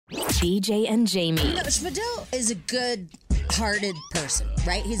BJ and Jamie. No, Spadil is a good-hearted person,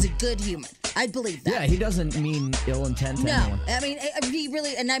 right? He's a good human. I believe that. Yeah, he doesn't mean ill intent to No, anyone. I mean, he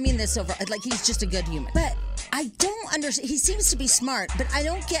really, and I mean this over, like, he's just a good human. But I don't understand. He seems to be smart, but I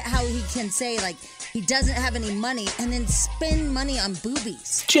don't get how he can say, like, he doesn't have any money and then spend money on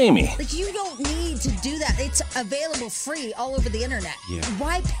boobies. Jamie. Like, you don't need to do that. It's available free all over the internet. Yeah.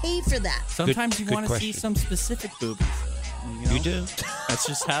 Why pay for that? Sometimes you good want to see question. some specific boobies. You do? That's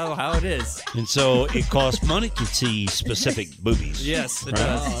just how it is. And so it costs money to see specific boobies. Yes, it Right.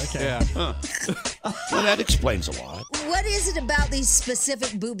 does. Oh, okay. Yeah. Huh. Well, that explains a lot. What is it about these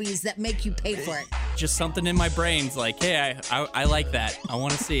specific boobies that make you pay for it? Just something in my brain's like, hey, I like that. I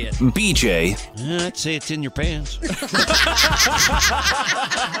want to see it. BJ. I'd say it's in your pants. A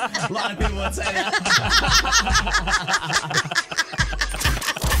lot of people would say that.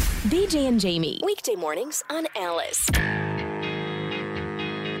 BJ and Jamie. Weekday mornings on Alice.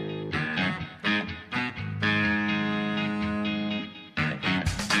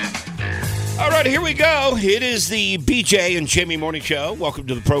 All right, here we go. It is the BJ and Jamie Morning Show. Welcome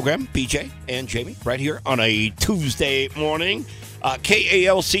to the program, BJ and Jamie, right here on a Tuesday morning.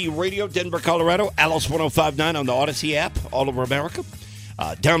 KALC Radio, Denver, Colorado, Alice 105.9 on the Odyssey app, all over America.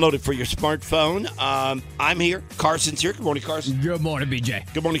 Download it for your smartphone. I'm here. Carson's here. Good morning, Carson. Good morning,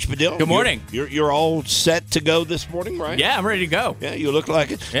 BJ. Good morning, Spadil. Good morning. You're all set to go this morning, right? Yeah, I'm ready to go. Yeah, you look like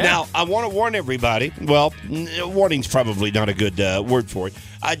it. Yeah. Now, I want to warn everybody. Well, warning's probably not a good word for it.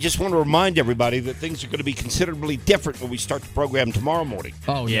 I just want to remind everybody that things are going to be considerably different when we start the program tomorrow morning.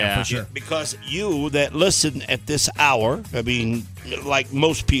 Oh, yeah, Yeah. for sure. Because you that listen at this hour, I mean, like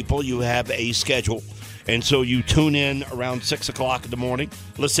most people, you have a schedule. And so you tune in around 6 o'clock in the morning,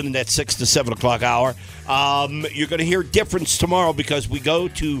 listen in that 6 to 7 o'clock hour. You're going to hear difference tomorrow because we go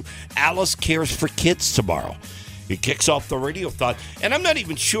to Alice Cares for Kids tomorrow. It kicks off the radiothon. And I'm not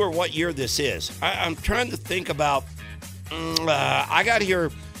even sure what year this is. I'm trying to think about, I got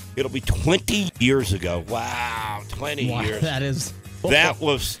here, it'll be 20 years ago. Wow, 20 Wow, years. that is... That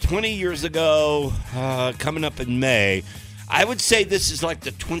was 20 years ago, coming up in May. I would say this is like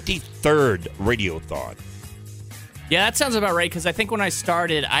the 23rd Radiothon. Yeah, that sounds about right, because I think when I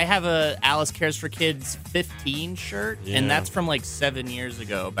started, I have a Alice Cares for Kids 15 shirt, Yeah. and that's from like 7 years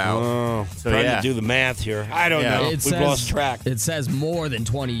ago about. Oh, So, trying yeah. to do the math here. I don't Yeah. know. It We've lost track. It says more than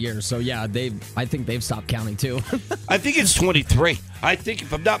 20 years. So, yeah, I think they've stopped counting, too. I think it's 23. I think,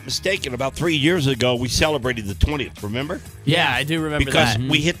 if I'm not mistaken, about 3 years ago, we celebrated the 20th, remember? Yeah, I do remember Because that.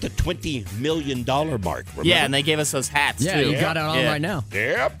 we hit the $20 million mark, remember? Yeah, and they gave us those hats, yeah, too. you got it on Yeah. right now.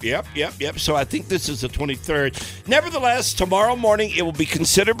 Yep. So I think this is the 23rd. Nevertheless, tomorrow morning it will be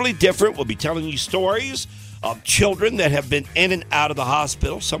considerably different. We'll be telling you stories of children that have been in and out of the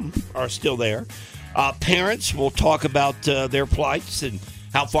hospital. Some are still there. Parents will talk about their plights and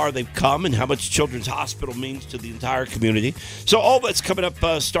how far they've come and how much Children's Hospital means to the entire community. So all that's coming up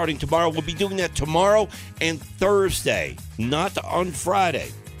starting tomorrow. We'll be doing that tomorrow and Thursday, not on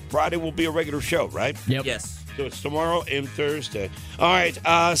Friday. Friday will be a regular show, right? Yep. Yes. So it's tomorrow and Thursday. All right,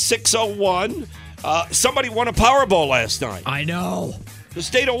 6:01. Somebody won a Powerball last night. I know. The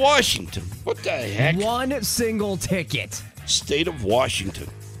state of Washington. What the heck? One single ticket. State of Washington.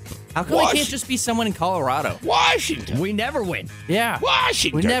 How come it can't just be someone in Colorado? Washington. We never win. Yeah.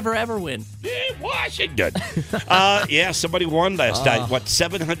 Washington. We never, ever win. Yeah, Washington. Yeah, somebody won last night. What,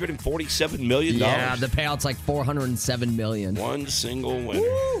 $747 million? Yeah, the payout's like $407 million. One single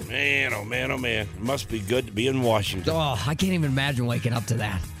winner. Man, oh man, oh man. It must be good to be in Washington. Oh, I can't even imagine waking up to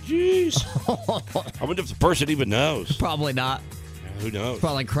that. Jeez. I wonder if the person even knows. Probably not. Who knows?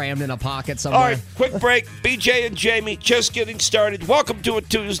 Probably crammed in a pocket All somewhere. right, quick break. BJ and Jamie just getting started. Welcome to a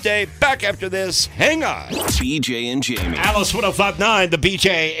Tuesday. Back after this. Hang on. BJ and Jamie. Alice 105.9, the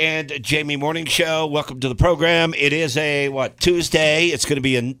BJ and Jamie Morning Show. Welcome to the program. It is a, Tuesday. It's going to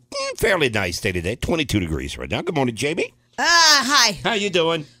be a fairly nice day today. 22 degrees right now. Good morning, Jamie. Hi. How you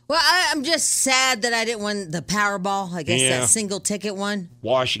doing? Well, I'm just sad that I didn't win the Powerball. I guess Yeah. that single ticket one.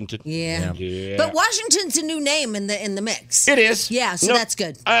 Washington. Yeah. Yeah. But Washington's a new name in the mix. It is. Yeah, so No, that's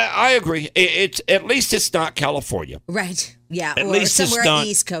good. I agree. It's at least it's not California. Right. Yeah. At or least it's somewhere not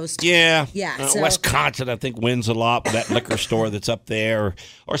East Coast. Yeah. Yeah, so- Wisconsin, I think, wins a lot with that liquor store that's up there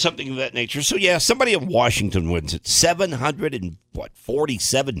or something of that nature. So, yeah, somebody in Washington wins it.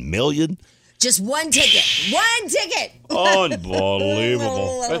 $747 million? Just one ticket. One ticket.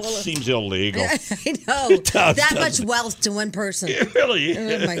 Unbelievable. That seems illegal. I know. It does, that doesn't much it? wealth to one person. It really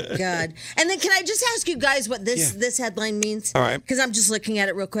is. Oh my God! And then can I just ask you guys what this headline means? All right. Because I'm just looking at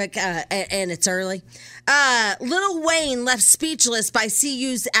it real quick, and it's early. Lil Wayne left speechless by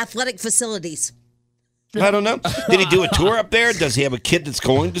CU's athletic facilities. I don't know. Did he do a tour up there? Does he have a kid that's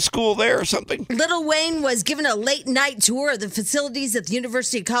going to school there or something? Lil Wayne was given a late night tour of the facilities at the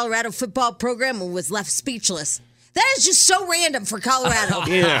University of Colorado football program and was left speechless. That is just so random for Colorado.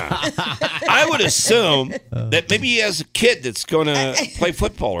 Yeah. I would assume that maybe he has a kid that's going to play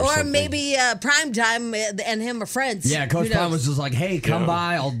football or something. Or maybe Prime Time and him are friends. Yeah, Coach Prime was just like, hey, come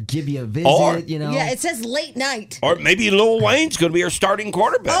by. I'll give you a visit, Or- Yeah, it says late night. Or maybe Lil Wayne's going to be our starting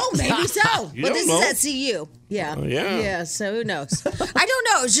quarterback. Oh, maybe so. You But don't this know. is at CU. Yeah. yeah. Yeah, so who knows? I don't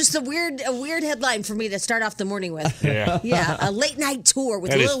know. It's just a weird headline for me to start off the morning with. Yeah. Yeah, a late night tour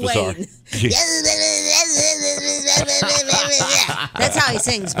with That is Lil bizarre. Wayne. Jeez. That's how he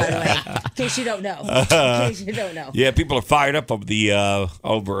sings, by the way. In case you don't know. Yeah, people are fired up over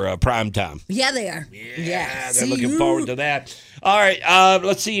the Prime Time. Yeah, they are. Yeah. They're looking forward to that. All right,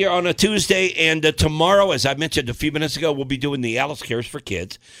 let's see here on a Tuesday. And tomorrow, as I mentioned a few minutes ago, we'll be doing the Alice Cares for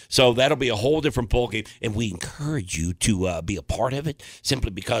Kids. So that'll be a whole different ball game. And we encourage you to be a part of it simply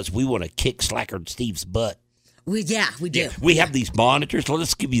because we want to kick Slacker Steve's butt. We do. Yeah, we have these monitors.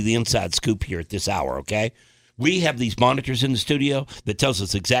 Let's give you the inside scoop here at this hour, okay? We have these monitors in the studio that tells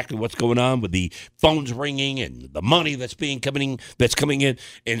us exactly what's going on with the phones ringing and the money that's coming in,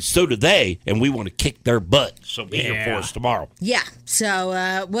 and so do they. And we want to kick their butt. So be here for us tomorrow. Yeah.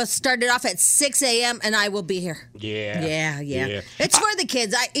 So we'll start it off at 6 a.m. and I will be here. Yeah. Yeah. It's for the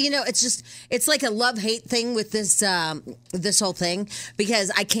kids. It's like a love-hate thing with this this whole thing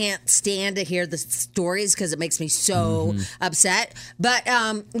because I can't stand to hear the stories because it makes me so upset. But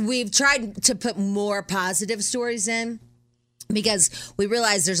we've tried to put more positive stories in because we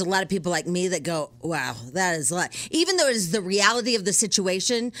realize there's a lot of people like me that go, wow, that is a lot. Even though it is the reality of the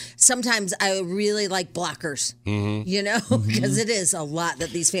situation, sometimes I really like blockers, because it is a lot that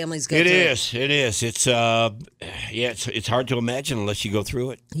these families go through. It is. It's it's hard to imagine unless you go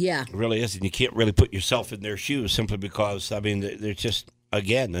through it. Yeah. It really is. And you can't really put yourself in their shoes simply because, they're just,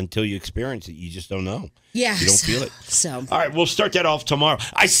 again, until you experience it, you just don't know. Yeah. You don't feel it. So. All right, we'll start that off tomorrow.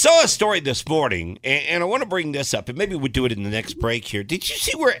 I saw a story this morning, and I want to bring this up, and maybe we'll do it in the next break here. Did you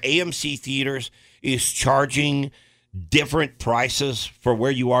see where AMC Theaters is charging different prices for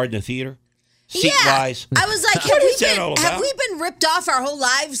where you are in the theater? Seat-wise? I was like, What is that all have about? we been ripped off our whole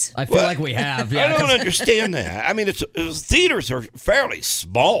lives? I feel like we have. Yeah, I don't understand that. I mean, theaters are fairly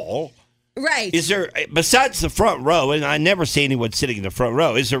small. Right. Is there, besides the front row, and I never see anyone sitting in the front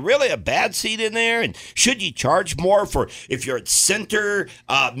row, is there really a bad seat in there? And should you charge more for if you're at center,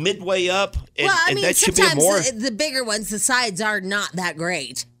 midway up? And, well, I and mean, that should be sometimes more. the bigger ones, the sides are not that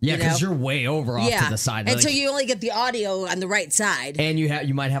great. Yeah, because you're way over off to the side. And so you only get the audio on the right side. And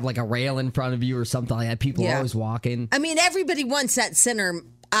you might have like a rail in front of you or something like that. People are always walking. I mean, everybody wants that center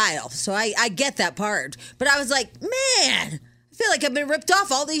aisle, so I get that part. But I was like, man, I feel like I've been ripped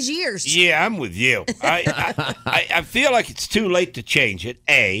off all these years. Yeah, I'm with you. I feel like it's too late to change it,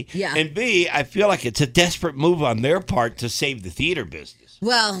 A. Yeah. And B, I feel like it's a desperate move on their part to save the theater business.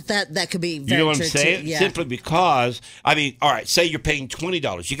 Well, that could be very You know what true I'm saying? too. Yeah. Simply because, all right, say you're paying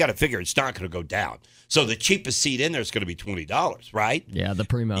 $20. You got to figure it's not going to go down. So the cheapest seat in there is going to be $20, right? Yeah, the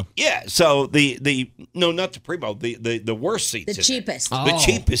primo. Yeah. So no, not the primo, the worst seats. The cheapest. The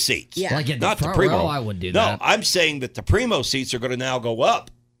cheapest seats. Yeah. Like in Not the the front primo. row, I would do No, that. I'm saying that the primo seats are going to now go up.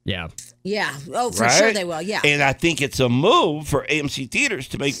 Yeah. Yeah. Oh, for Right? sure they will. Yeah. And I think it's a move for AMC theaters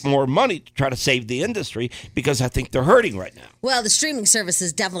to make more money to try to save the industry because I think they're hurting right now. Well, the streaming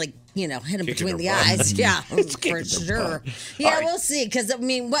services definitely, hit them Kicking between the their butt. eyes. Yeah, It's for kicking their sure. butt. Yeah, All right. we'll see. Because, I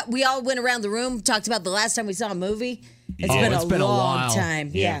mean, we all went around the room, talked about the last time we saw a movie. It's it's been a long while.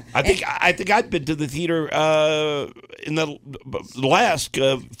 time. Yeah. I think I've been to the theater in the last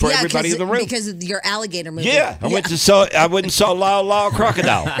for everybody in the room. Because of your alligator movie. Yeah, I went and saw Lyle Lyle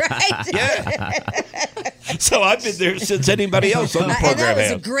Crocodile. Right? Yeah. So I've been there since anybody else on the And program that was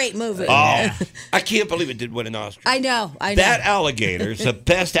has. a great movie. Oh, I can't believe it didn't win an Oscar. I know. That alligator is the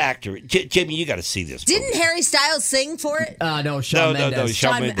best actor. Jimmy, you got to see this. Didn't Harry Styles sing for it? No, Shawn No, Mendes.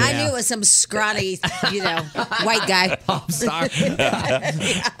 Shawn Mendes. I knew it was some scrawny, white guy. I'm sorry.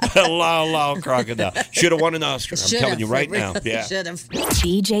 Lyle Lyle Crocodile. Should have won an Oscar. I'm telling you right now. Yeah. Should have.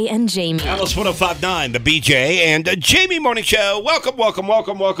 BJ and Jamie. Alice 105.9, the BJ and Jamie Morning Show. Welcome.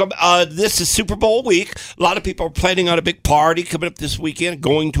 This is Super Bowl week. A lot of people are planning on a big party coming up this weekend,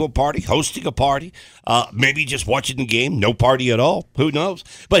 going to a party, hosting a party, maybe just watching the game, no party at all. Who knows?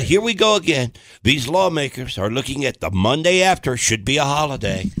 But here we go again. These lawmakers are looking at the Monday after should be a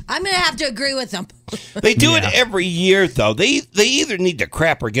holiday. I'm going to have to agree with them. They do it every year, though. They either need to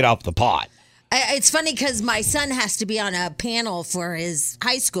crap or get off the pot. It's funny because my son has to be on a panel for his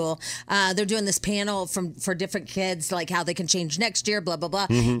high school. They're doing this panel for different kids, like how they can change next year, blah, blah, blah.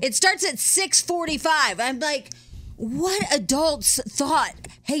 It starts at 6:45. I'm like, what adults thought,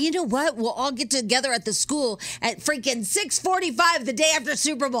 hey, you know what? We'll all get together at the school at freaking 6:45 the day after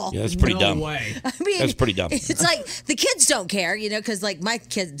Super Bowl. Yeah, that's pretty dumb. Way. I mean, That's pretty dumb. It's like the kids don't care, because like my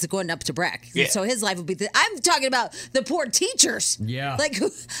kid's going up to Breck. Yeah. So his life will be. I'm talking about the poor teachers. Yeah. Like,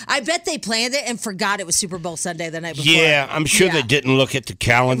 I bet they planned it and forgot it was Super Bowl Sunday the night before. Yeah, I'm sure they didn't look at the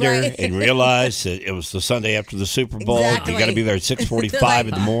calendar Right. and realize that it was the Sunday after the Super Bowl. Exactly. You got to be there at They're 6:45 like,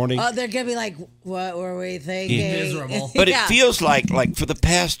 in the morning. Oh, they're going to be like, what were we thinking? Miserable. But Yeah. it feels like for the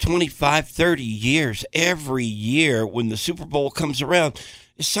past 25, 30 years, every year when the Super Bowl comes around,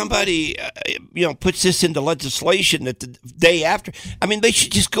 somebody, puts this into legislation that the day after. I mean, they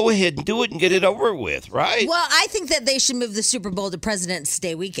should just go ahead and do it and get it over with, right? Well, I think that they should move the Super Bowl to President's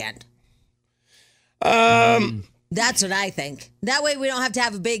Day weekend. That's what I think. That way we don't have to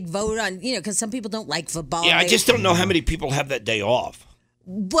have a big vote on, because some people don't like football. Yeah, I just don't know how many people have that day off.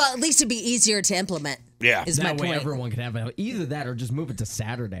 Well, at least it'd be easier to implement. Yeah. Is my That way point. everyone can have it. Either that or just move it to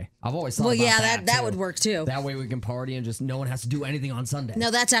Saturday. I've always thought Well, about yeah, that too. would work too. That way we can party and just no one has to do anything on Sunday.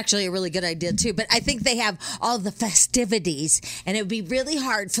 No, that's actually a really good idea too. But I think they have all the festivities, and it would be really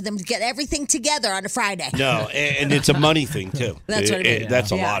hard for them to get everything together on a Friday. No, and it's a money thing too. That's what I mean.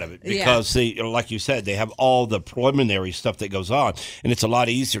 That's a Yeah. lot of it Yeah. because like you said, they have all the preliminary stuff that goes on, and it's a lot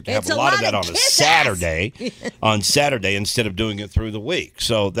easier to have It's a a lot of lot that of on a kiss Saturday, instead of doing it through the week.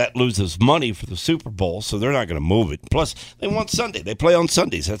 So that loses money for the Super Bowl. So they're not going to move it. Plus, they want Sunday. They play on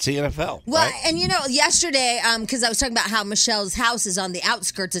Sundays. That's the NFL. Well, right? and yesterday, because I was talking about how Michelle's house is on the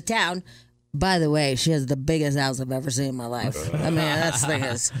outskirts of town. By the way, she has the biggest house I've ever seen in my life. I mean,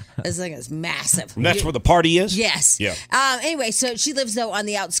 this thing is massive. And that's where the party is? Yes. Yeah. Anyway, so she lives, though, on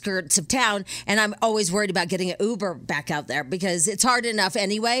the outskirts of town, and I'm always worried about getting an Uber back out there because it's hard enough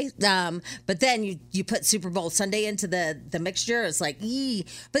anyway. But then you put Super Bowl Sunday into the mixture. It's like, ee.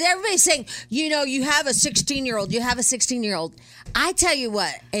 But everybody's saying, you have a 16-year-old. You have a 16-year-old. I tell you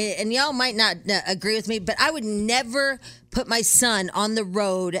what, and y'all might not agree with me, but I would never put my son on the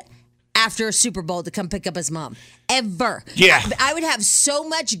road after a Super Bowl to come pick up his mom. Ever. Yeah. I would have so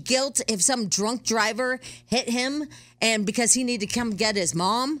much guilt if some drunk driver hit him and because he needed to come get his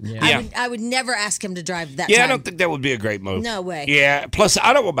mom. Yeah. I would never ask him to drive that Yeah, time. I don't think that would be a great move. No way. Yeah. Plus,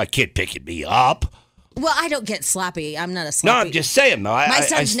 I don't want my kid picking me up. Well, I don't get sloppy. I'm not a No, sloppy. I'm just saying, though. My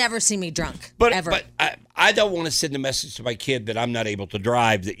son's never seen me drunk. But ever. But I don't want to send a message to my kid that I'm not able to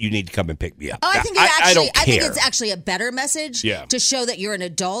drive, that you need to come and pick me up. Oh, I think I don't care. I think it's actually a better message Yeah. to show that you're an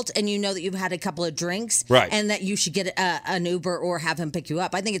adult and you know that you've had a couple of drinks, Right. and that you should get an Uber or have him pick you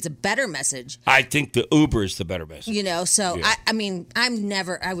up. I think it's a better message. I think the Uber is the better message. So Yeah. I mean, I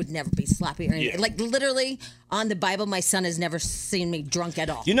would never be sloppy or anything. Yeah. Like literally on the Bible, my son has never seen me drunk at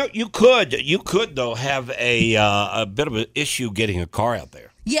all. You could though have a bit of an issue getting a car out there.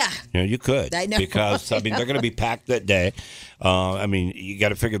 Yeah. You could. I know. Because, they're going to be packed that day. You got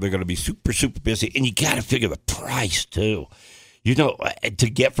to figure they're going to be super, super busy. And you got to figure the price, too. To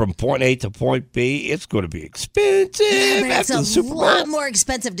get from point A to point B, it's going to be expensive But after the it's a Super Bowl. lot more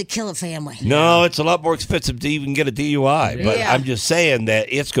expensive to kill a family. No, it's a lot more expensive to even get a DUI. But Yeah. I'm just saying that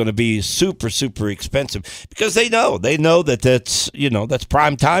it's going to be super, super expensive because they know that's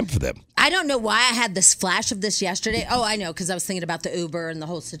prime time for them. I don't know why I had this flash of this yesterday. Oh, I know, because I was thinking about the Uber and the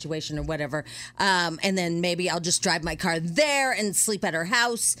whole situation or whatever. And then maybe I'll just drive my car there and sleep at her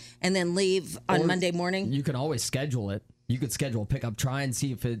house and then leave on Or Monday morning. You can always schedule it. You could schedule a pickup. Try and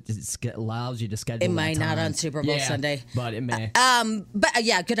see if it allows you to schedule. It that might not time. on Super Bowl Yeah, Sunday. but it may. But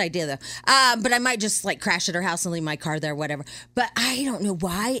yeah, good idea though. But I might just like crash at her house and leave my car there, whatever. But I don't know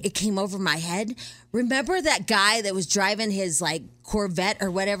why it came over my head. Remember that guy that was driving his like Corvette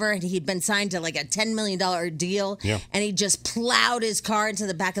or whatever, and he'd been signed to like a $10 million deal, Yeah. and he just plowed his car into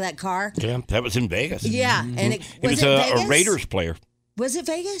the back of that car. Yeah, that was in Vegas. Yeah, and it He was it a Vegas? Raiders player. Was it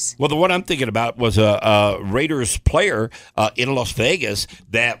Vegas? Well, the one I'm thinking about was a Raiders player in Las Vegas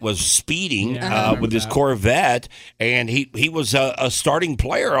that was speeding with his Corvette, and he was a starting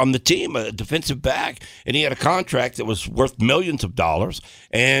player on the team, a defensive back, and he had a contract that was worth millions of dollars,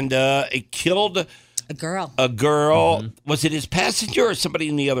 and it killed A girl. a girl. Was it his passenger or somebody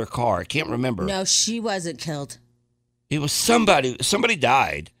in the other car? I can't remember. No, she wasn't killed. It was somebody. Somebody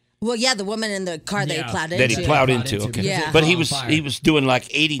died. Well, yeah, the woman in the car that he Yeah. plowed That into. he plowed into. Okay. Yeah. But on he was fire. doing like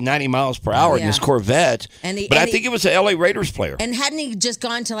 80, 90 miles per hour in Yeah. his Corvette. And I think it was an LA Raiders player. And hadn't he just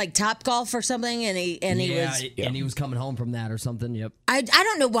gone to like Top Golf or something? And he was. And he was coming home from that or something. Yep. I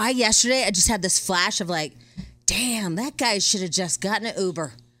don't know why yesterday I just had this flash of like, damn, that guy should have just gotten an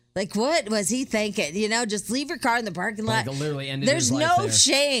Uber. Like, what was he thinking? You know, just leave your car in the parking lot. Like, literally ended There's his life no there.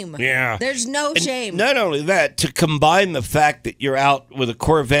 shame. Yeah. There's no shame. Not only that, to combine the fact that you're out with a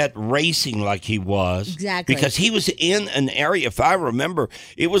Corvette racing like he was. Exactly. Because he was in an area, if I remember,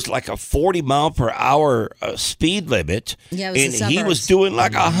 it was like a 40 mile per hour speed limit. Yeah, it was and the he was suburbs. doing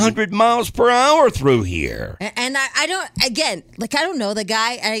like 100 miles per hour through here. And I don't, again, like, I don't know the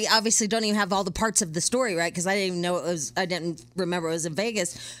guy. I obviously don't even have all the parts of the story, right? Because I didn't even know I didn't remember it was in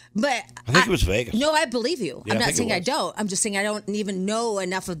Vegas. But I think it was Vegas. No, I believe you. Yeah, I'm I not think saying it I was. don't. I'm just saying I don't even know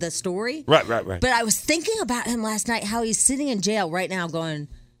enough of the story. Right. But I was thinking about him last night, how he's sitting in jail right now going,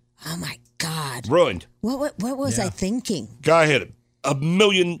 oh my God. Ruined. What was I thinking? Guy had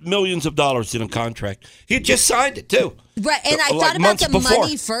millions of dollars in a contract. He had just signed it, too. Right, and I Like thought about months the before.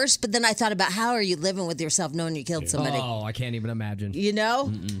 money first, but then I thought about how are you living with yourself knowing you killed somebody? Oh, I can't even imagine. You know?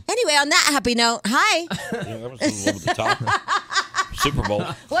 Anyway, on that happy note, hi. Yeah, that was a little over the top. Super Bowl.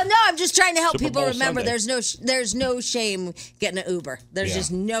 Well, no, I'm just trying to help Super people Bowl remember Sunday. there's no shame getting an Uber. There's Yeah.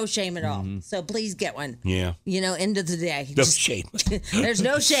 just no shame at all. So please get one. Yeah. You know, end of the day. No Just- shame. There's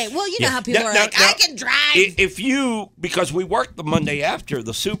no shame. Well, you know Yeah. how people Now- are now- like, now, I can drive. If you, because we worked the Monday after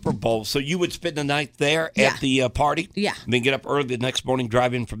the Super Bowl, so you would spend the night there Yeah. at the party? Yeah. And then get up early the next morning,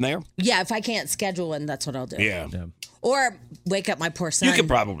 drive in from there? Yeah, if I can't schedule one, that's what I'll do. Yeah. Or wake up my poor son could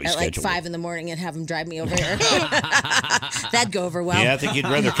probably at like schedule 5 in the morning and have him drive me over here. That'd go over well. Yeah, I think he'd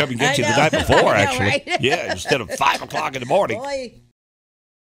rather come and get I you the know. night I before, know, actually. right? Yeah, instead of 5 o'clock in the morning. Boy.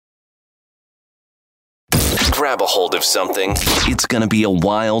 Grab a hold of something. It's going to be a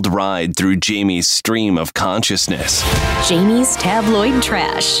wild ride through Jamie's stream of consciousness. Jamie's Tabloid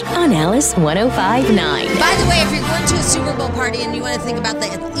Trash on Alice 1059. By the way, if you're going to a Super Bowl party and you want to think about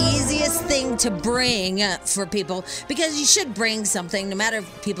the easiest thing to bring for people, because you should bring something, no matter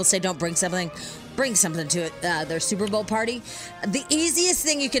if people say don't bring something to it, their Super Bowl party. The easiest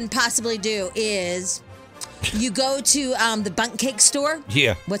thing you can possibly do is you go to the Bundt Cake store.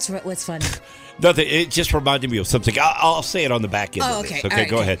 Yeah. What's funny? Nothing. It just reminded me of something. I'll say it on the back end. Oh, of this. okay. Okay, All right,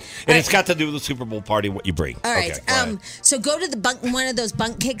 go good. ahead. All And right. it's got to do with the Super Bowl party, what you bring. All right. Okay, go ahead. So go to one of those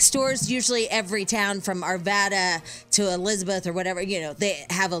Bundt Cake stores. Usually every town from Arvada to Elizabeth or whatever, you know, they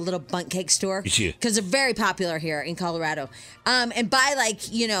have a little Bundt Cake store. Yeah. Because they're very popular here in Colorado. And buy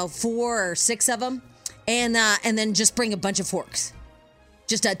 4 or 6 of them and then just bring a bunch of forks.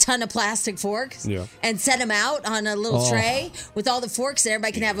 Just a ton of plastic forks. Yeah. And set them out on a little tray with all the forks there.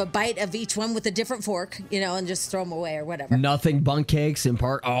 Everybody can have a bite of each one with a different fork, you know, and just throw them away or whatever. Nothing Bundt cakes in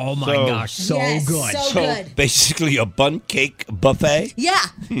part. Oh my So- gosh, so Yes, good. so So good. basically a Bundt Cake buffet. Yeah,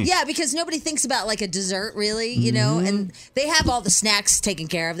 Hmm. yeah, because nobody thinks about like a dessert really, you know, Mm-hmm. and they have all the snacks taken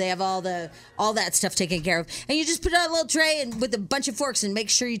care of. They have all that stuff taken care of, and you just put it on a little tray and with a bunch of forks, and make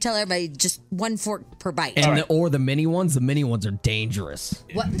sure you tell everybody just 1 fork per bite. And or the mini ones. The mini ones are dangerous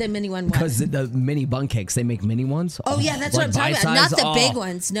What the mini one was? because the mini Bundt cakes they make mini ones. Oh yeah, that's like what I'm talking about. bite-size? Not the big Oh.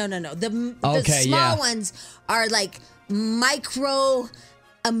 ones. No. The Okay, small yeah. ones are like micro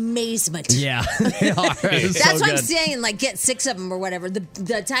amazement. Yeah, they are. It's That's so what I'm good. saying. Like, get 6 of them or whatever.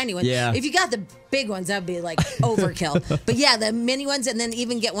 The tiny ones. Yeah. If you got the big ones, that'd be like overkill. But yeah, the mini ones, and then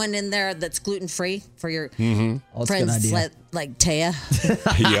even get one in there that's gluten free for your Oh, that's a good friends idea. like Taya.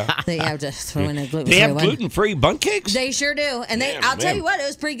 Yeah. They have to throw in a gluten They free have one. gluten-free Bundt Cakes? They sure do, and Damn, I'll tell man. you what, it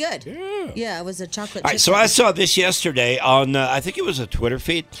was pretty good. Yeah, it was a chocolate. All right, chip so I cookie. saw this yesterday on, I think it was a Twitter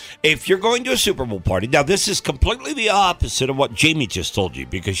feed. If you're going to a Super Bowl party, now this is completely the opposite of what Jamie just told you,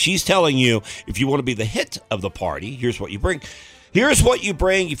 because she's telling you if you want to be the hit of the party, here's what you bring. Here's what you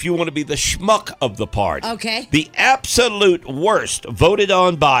bring if you want to be the schmuck of the party. Okay. The absolute worst, voted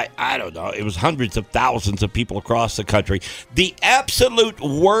on by, I don't know, it was hundreds of thousands of people across the country. The absolute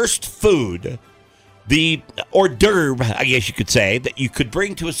worst food, the hors d'oeuvre, I guess you could say, that you could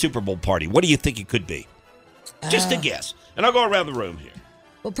bring to a Super Bowl party. What do you think it could be? Just a guess. And I'll go around the room here.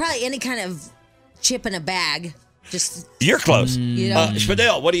 Well, probably any kind of chip in a bag. Just You're close. you know.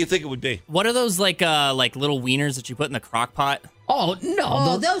 Spadell, what do you think it would be? What are those like little wieners that you put in the crock pot? Oh no,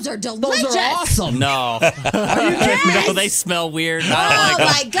 Oh, those are delicious. those are awesome. No. Yes. No, they smell weird. Oh I don't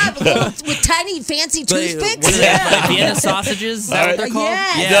like my god! With tiny fancy them. toothpicks. What are they, like Vienna sausages? Is that what they're called?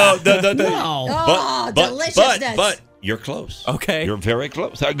 Yes. Yeah. No. No. Oh, deliciousness. But you're close. Okay. You're very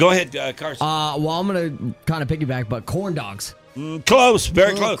close. Go ahead, Carson. Well, I'm gonna kind of piggyback, but corn dogs. Close,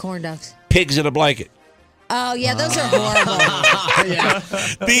 very Oh, close. corn dogs. Pigs in a blanket. Oh yeah, those are horrible. Yeah.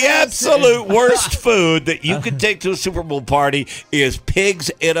 The absolute worst food that you could take to a Super Bowl party is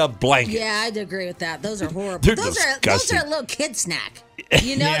pigs in a blanket. Yeah, I'd agree with that. Those are horrible. They're Those disgusting. are a little kid snack.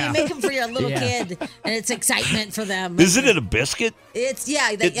 You know, Yeah. you make them for your little Yeah. kid, and it's excitement for them. Isn't it a biscuit? It's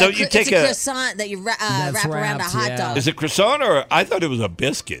Don't you it's take a a- croissant that you wrap around a wrapped, hot yeah. dog. Is it croissant or I thought it was a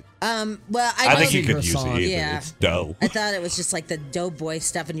biscuit? Well, I think you know- could use it croissant. either. Yeah. It's dough. I thought it was just like the doughboy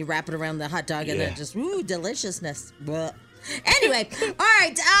stuff, and you wrap it around the hot dog, and Yeah. then just deliciousness. Blech. Anyway, all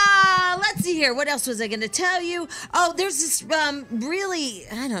right. Let's see here. What else was I going to tell you? Oh, there's this really,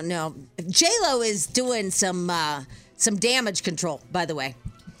 I don't know. J-Lo is doing some damage control. By the way,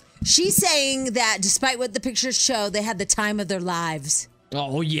 she's saying that despite what the pictures show, they had the time of their lives.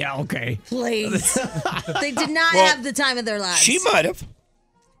 Oh, yeah, okay. Please, they did not Well, have the time of their lives. She might have.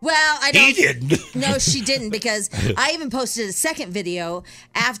 Well, I don't. He didn't. No, she didn't, because I even posted a second video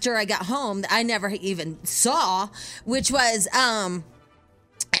after I got home that I never even saw, which was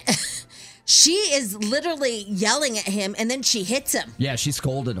she is literally yelling at him, and then she hits him. Yeah, she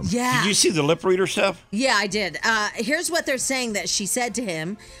scolded him. Yeah. Did you see the lip reader stuff? Yeah, I did. Here's what they're saying that she said to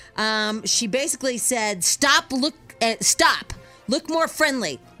him. She basically said, "Stop. Look more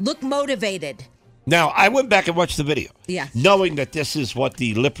friendly. Look motivated." Now, I went back and watched the video. Yeah. Knowing that this is what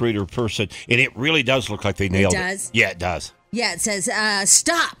the lip reader person, and it really does look like they nailed it. does? Yeah, it does. Yeah, it says,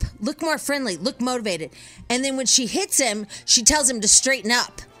 stop, look more friendly, look motivated. And then when she hits him, she tells him to straighten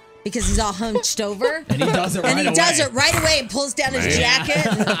up because he's all hunched over. And he does it right And he away. does it right away and pulls down his jacket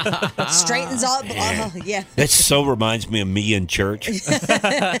and straightens all. Yeah. That so reminds me of me in church.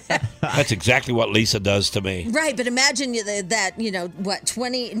 That's exactly what Lisa does to me. Right, but imagine that,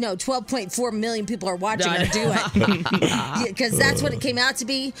 12.4 million people are watching her do it. Because that's what it came out to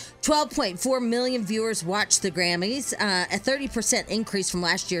be. 12.4 million viewers watched the Grammys, a 30% increase from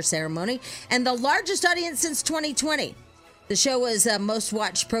last year's ceremony, and the largest audience since 2020. The show was most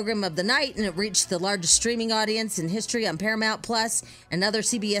watched program of the night, and it reached the largest streaming audience in history on Paramount Plus and other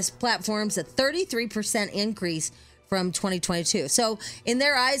CBS platforms, a 33% increase from 2022. So in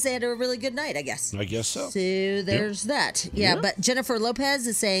their eyes, they had a really good night, I guess. I guess so. So there's that. Yeah, but Jennifer Lopez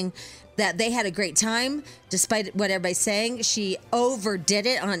is saying that they had a great time, despite what everybody's saying. She overdid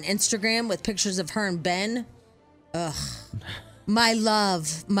it on Instagram with pictures of her and Ben. Ugh. My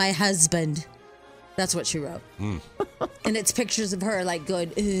love, my husband. That's what she wrote. And it's pictures of her like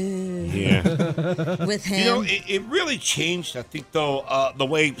going, Yeah. with him. You know, it really changed, I think, though, the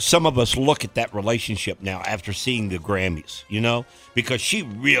way some of us look at that relationship now after seeing the Grammys, because she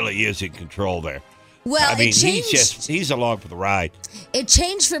really is in control there. well, I mean, it changed. he's along for the ride. It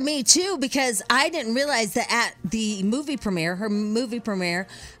changed for me too, because I didn't realize that at the movie premiere, her movie premiere,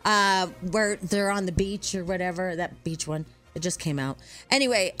 where they're on the beach or whatever, that beach one, it just came out.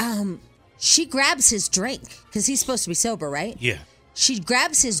 Anyway, she grabs his drink because he's supposed to be sober, right? Yeah. She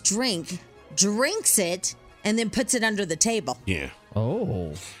grabs his drink, drinks it, and then puts it under the table. Yeah.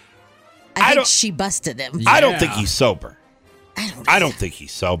 Oh. I think don't- she busted him. I don't Yeah. think he's sober. I I don't think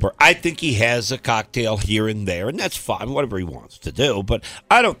he's sober. I think he has a cocktail here and there, and that's fine, whatever he wants to do. But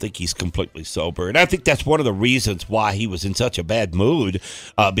I don't think he's completely sober. And I think that's one of the reasons why he was in such a bad mood,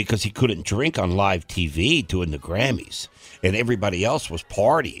 because he couldn't drink on live TV doing the Grammys. And everybody else was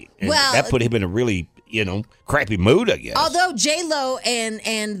partying. And Well- that put him in a really, crappy mood, I guess. Although J-Lo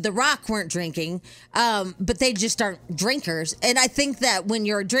and The Rock weren't drinking, but they just aren't drinkers. And I think that when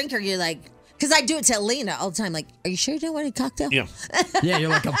you're a drinker, you're like, because I do it to Alina all the time, like, are you sure you don't want a cocktail? Yeah. Yeah, you're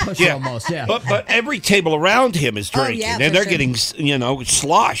like a pusher Yeah. almost, yeah. But every table around him is Oh, drinking. yeah, and for they're sure. getting,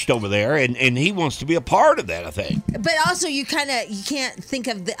 sloshed over there. And he wants to be a part of that, I think. But also, you can't think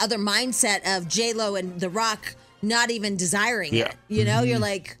of the other mindset of J-Lo and The Rock not even desiring Yeah. it. You're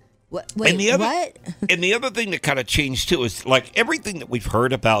like, what? Wait, And the other, what? And the other thing that kind of changed too is like everything that we've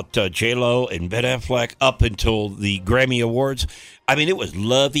heard about J-Lo and Ben Affleck up until the Grammy Awards. I mean, it was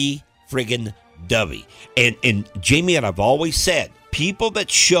lovey friggin' dovey. And Jamie and I've always said, people that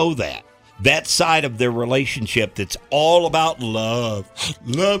show that side of their relationship that's all about love,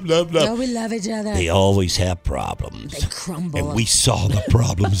 love, Oh, we love each other. they always have problems. They crumble. And we saw the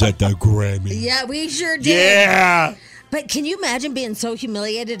problems at the Grammy. Yeah, we sure did. Yeah. But can you imagine being so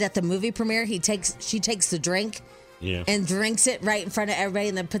humiliated at the movie premiere? She takes the drink Yeah. and drinks it right in front of everybody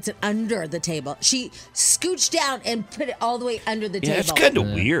and then puts it under the table. She scooched down and put it all the way under the Yeah, table. it's kind of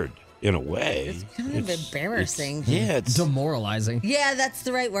weird in a way. kind of embarrassing. Yeah, it's Demoralizing. Yeah, that's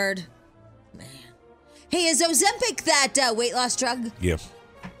the right word. Man. Hey, is Ozempic that weight loss drug? yeah.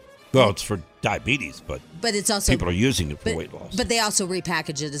 Well, it's for diabetes, but But it's also people are using it for but, weight loss. But they also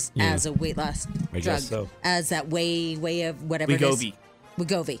repackage it as a weight loss I drug. guess so. As that way of whatever it Wegovy. is.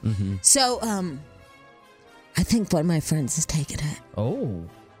 Wegovy. So, I think one of my friends is taking it Oh.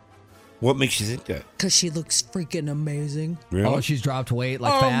 What makes you think that? because she looks freaking amazing. Really? Oh, she's dropped weight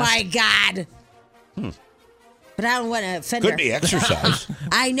like Oh fast. my God. But I don't want to offend Could her. be exercise.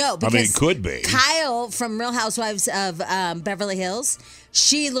 I know. I Because mean, it could be. Kyle from Real Housewives of Beverly Hills,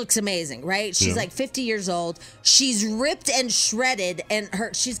 she looks amazing, right? She's like 50 years old. She's ripped and shredded, and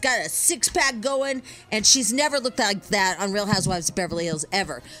she's got a six-pack going, and she's never looked like that on Real Housewives of Beverly Hills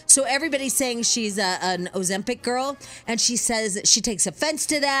ever. So everybody's saying she's an Ozempic girl, and she says that she takes offense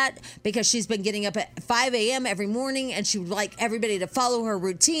to that because she's been getting up at 5 a.m. every morning, and she would like everybody to follow her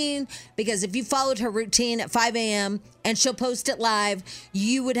routine, because if you followed her routine at 5 a.m., and she'll post it live,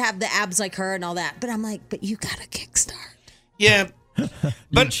 you would have the abs like her and all that. But I'm like, but you got a kickstart. Yeah.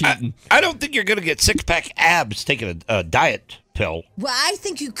 But I don't think you're going to get six-pack abs taking a diet pill. Well, I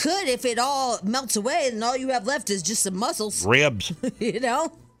think you could if it all melts away and all you have left is just some muscles. Ribs. You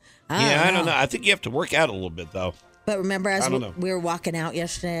know? I don't know. I think you have to work out a little bit, though. But remember, as I don't know. we were walking out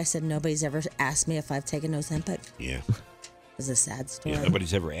yesterday, I said nobody's ever asked me if I've taken Ozempic. Yeah. It's a sad story. Yeah,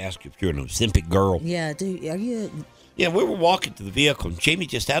 nobody's ever asked you if you're an Ozempic girl. Yeah, dude, are you? Yeah, we were walking to the vehicle, and Jamie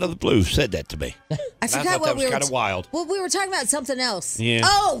just out of the blue said that to me. I thought forgot what that was we were. kinda wild. Well, we were talking about something else. Yeah.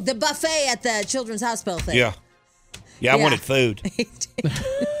 Oh, the buffet at the Children's Hospital thing. Yeah. Yeah, I Yeah. wanted food.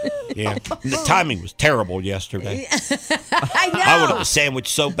 Yeah. And the timing was terrible yesterday. I know. I wanted the sandwich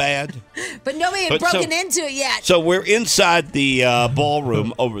so bad. But nobody had But so- broken into it yet. So we're inside the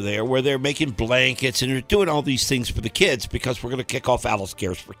ballroom over there where they're making blankets and they're doing all these things for the kids because we're going to kick off Alice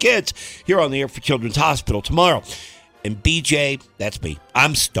Cares for Kids here on the air for Children's Hospital tomorrow. And BJ, that's me.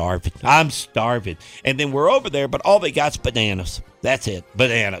 I'm starving. And then we're over there, but all they got's bananas. That's it.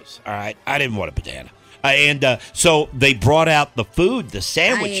 Bananas. All right. I didn't want a banana. So they brought out the food, the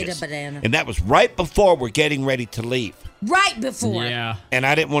sandwiches. I ate a banana. And that was right before we're getting ready to leave. Right before. Yeah. And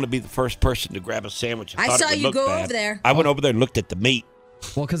I didn't want to be the first person to grab a sandwich. I thought it saw would you look go bad. over there. I went over there and looked at the meat.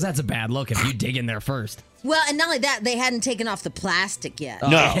 Well, because that's a bad look if you dig in there first. Well, and not only that, they hadn't taken off the plastic yet. No,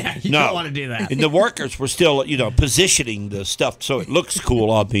 yeah, you no. don't want to do that. And the workers were still, positioning the stuff so it looks cool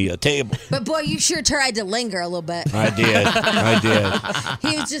on the table. But boy, you sure tried to linger a little bit. I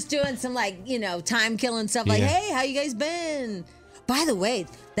did. He was just doing some time killing stuff like, Yeah. hey, how you guys been? By the way,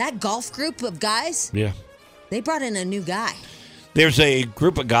 that golf group of guys, Yeah. they brought in a new guy. There's a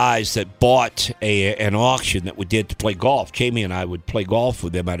group of guys that bought an auction that we did to play golf. Jamie and I would play golf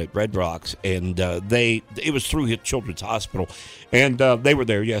with them out at Red Rocks, and it was through Children's Hospital, and they were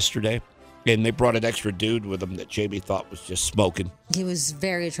there yesterday, and they brought an extra dude with them that Jamie thought was just smoking. He was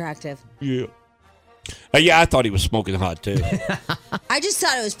very attractive. Yeah. I thought he was smoking hot too. I just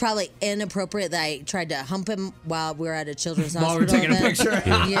thought it was probably inappropriate that I tried to hump him while we were at a children's While we hospital. were taking a event.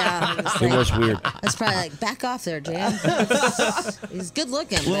 picture. Yeah. It was weird. That's probably like, back off there, Jan. He's good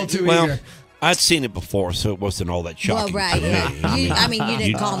looking. A little but- too Well, eager. I'd seen it before, so it wasn't all that Well, shocking. right, to me. yeah. You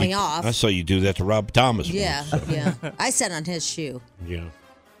didn't call me off. I saw you do that to Rob Thomas. Yeah, once, so, yeah. I sat on his shoe. yeah.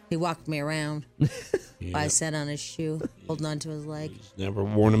 He walked me around. I sat on his shoe, holding on to his leg. Never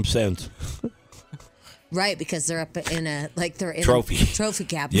worn them since. Right, because they're up in they're in Trophy. a trophy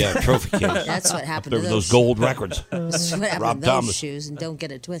cabinet. Yeah, trophy case. That's what happened There to were those those gold records. That's what happened Rob to those Thomas. shoes, and don't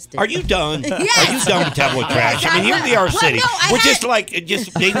get it twisted. Are you done? Yes. Are you done with tabloid trash? I mean, here we are Well, sitting. no, I We're had- just like, me.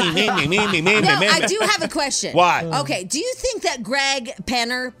 No, I do have a question. Why? Okay, do you think that Greg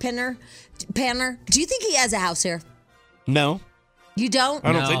Panner, do you think he has a house here? No, You don't?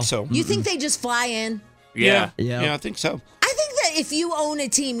 I don't No. think so. You think they just fly in? Yeah. Yeah, I think so. I think that if you own a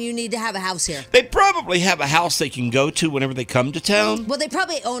team, you need to have a house here. They probably have a house they can go to whenever they come to town. Well, they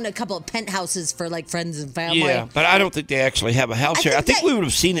probably own a couple of penthouses for like friends and family. Yeah, but I don't think they actually have a house I here. I think think that- we would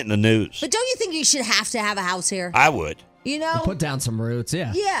have seen it in the news. But don't you think you should have to have a house here? I would. You know? Put down some roots,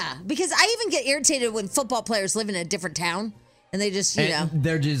 yeah. Yeah, because I even get irritated when football players live in a different town and they just, you know. And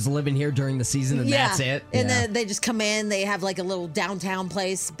they're just living here during the season, and that's it. And Yeah. then they just come in, they have like a little downtown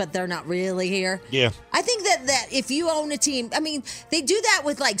place, but they're not really here. Yeah. I think that if you own a team, I mean, they do that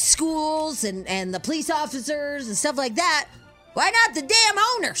with like schools and the police officers and stuff like that. Why not the damn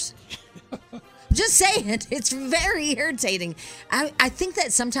owners? Just saying, it's very irritating. I think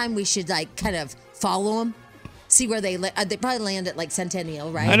that sometime we should like kind of follow them, see where they probably land at like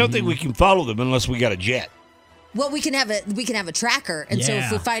Centennial, right? I don't think we can follow them unless we got a jet. Well, we can have a tracker, and so if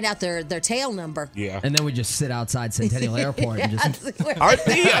Yeah. we find out their tail number, Yeah. And then we just sit outside Centennial Airport and just. Aren't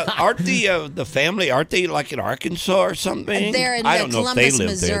the family? Aren't they like in Arkansas or something? They're in I don't know Columbus, if they live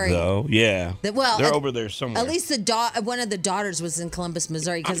Missouri. there though. Yeah. Well, they're over there somewhere. At least one of the daughters was in Columbus,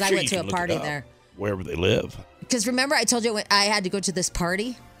 Missouri, I'm because I sure went you to a can look party it up, there. wherever they live. Because remember, I told you I had to go to this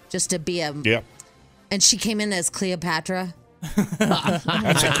party just to be Yeah. and she came in as Cleopatra,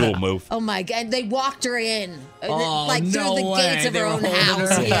 That's a cool move. Oh my God! They walked her in, Oh, like through no the way. gates of They her were own holding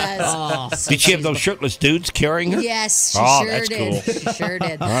house. her? Yes. Oh. Did she have those shirtless dudes carrying her? Yes, she Oh, sure that's did. cool. She sure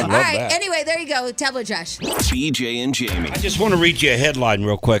did. I All love right. that. Anyway, there you go. Tabloid trash. BJ and Jamie. I just want to read you a headline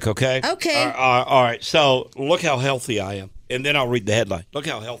real quick, okay? Okay. All right. So look how healthy I am, and then I'll read the headline. Look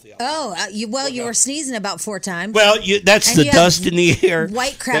how healthy I am. Oh, you were sneezing about 4 times. Well, that's And the you have dust in the air.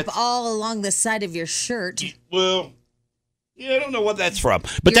 White crap That's- all along the side of your shirt. Well, yeah, I don't know what that's from,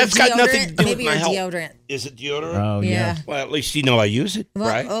 but Your that's got nothing to deodorant? do Maybe with my your health. deodorant. Is it deodorant? Oh, Yeah. yeah. Well, at least you know I use it, Well,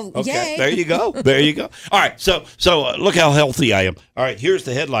 right? oh, Okay, yay. there you go. There you go. All right, so look how healthy I am. All right, here's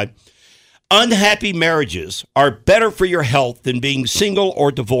the headline. Unhappy marriages are better for your health than being single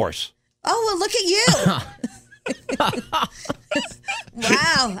or divorced. Oh, well, look at you.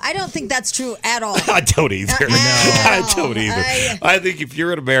 Wow. I don't think that's true at all. I don't either. I don't either. I think if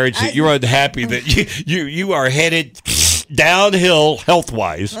you're in a marriage that you're unhappy, that you are headed downhill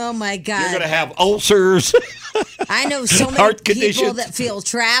health-wise. Oh, my God. You're going to have ulcers. I know so many Heart people conditions. that feel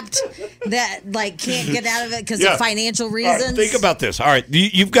trapped that like can't get out of it because Yeah. of financial All right, reasons. think about this. All right,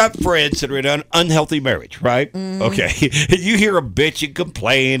 you've got friends that are in an unhealthy marriage, right? Mm-hmm. Okay, and you hear them bitch and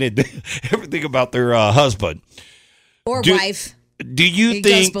complain and everything about their husband. or Do- wife. Do you It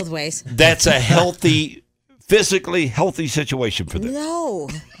goes think both ways. that's a healthy, physically healthy situation for them? No.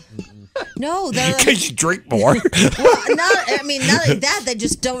 No, they're Because you drink more. well, not only that, they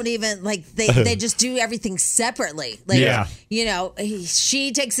just don't even like they just do everything separately. Like, Yeah. you know,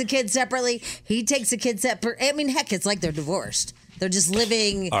 she takes the kids separately, he takes the kids separate. I mean, heck, it's like they're divorced. They're just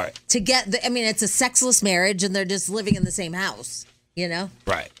living All right. together. I mean, it's a sexless marriage, and they're just living in the same house. You know?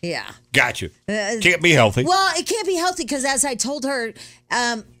 Right. Yeah. Got you. Can't be healthy. Well, it can't be healthy because, as I told her,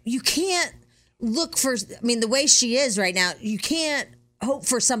 you can't look for. I mean, the way she is right now, you can't hope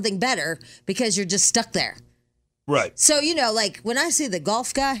for something better because you're just stuck there. Right. So, you know, like when I see the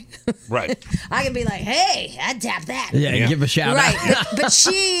golf guy, Right. I can be like, hey, I'd tap that. Yeah, Yeah. give a shout Right. out. But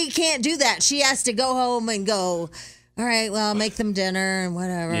she can't do that. She has to go home and go, all right, well, make them dinner and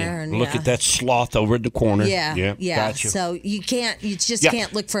whatever. Yeah. And, Look yeah. at that sloth over in the corner. Yeah. Got you. So you just Yeah.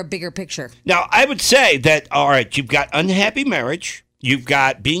 can't look for a bigger picture. Now, I would say that, all right, you've got unhappy marriage, you've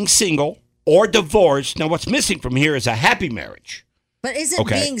got being single or divorced. Now, what's missing from here is a happy marriage. But isn't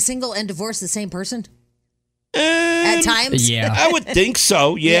Okay. being single and divorced the same person at times? Yeah. I would think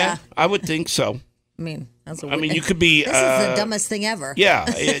so. Yeah, Yeah. I would think so. I mean, that's a I mean, you could be. This is the dumbest thing ever. Yeah,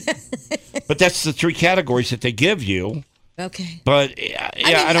 but that's the 3 categories that they give you. Okay. But yeah, I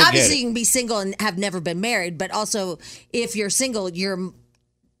mean, I don't obviously get you it. can be single and have never been married, but also if you're single, you're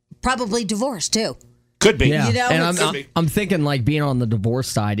probably divorced too. Could be. Yeah, You know, and it's- I'm thinking like being on the divorce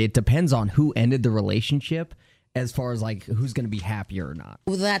side, it depends on who ended the relationship as far as like who's going to be happier or not.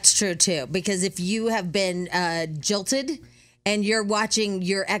 Well, that's true too. Because if you have been jilted and you're watching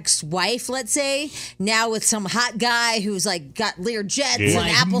your ex-wife, let's say, now with some hot guy who's like got Lear jets and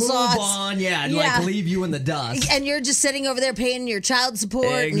Like applesauce, move on, yeah, and Yeah. like leave you in the dust. and you're just sitting over there paying your child support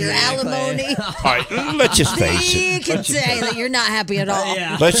and your Exactly. alimony, All right, let's just face you it. can say that you're not happy at all.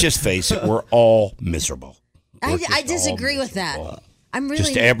 Yeah. Let's just face it. We're all miserable. We're I just disagree all with that. miserable. I'm really.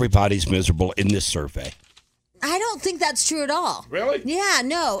 Just everybody's miserable in this survey. I don't think that's true at all. Really? Yeah,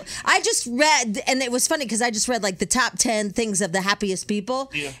 no. I just read, and it was funny because I just read like the top 10 things of the happiest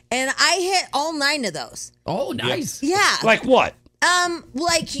people, and I hit all 9 of those. Oh, nice. Yeah. Like what?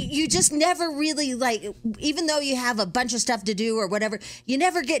 Like you just never really like, even though you have a bunch of stuff to do or whatever, you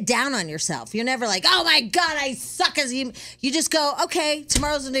never get down on yourself. You're never like, oh my God, I suck as you. You just go, okay,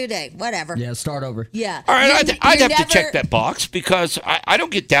 tomorrow's a new day, whatever. Yeah, start over. Yeah. All right, I'd You have to check never- that box because I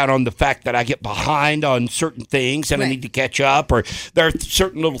don't get down on the fact that I get behind on certain things and I Right. need to catch up, or there are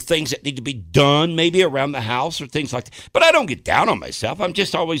certain little things that need to be done, maybe around the house or things like that. But I don't get down on myself. I'm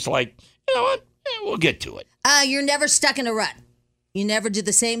just always like, you know what? We'll get to it. You're never stuck in a rut. You never do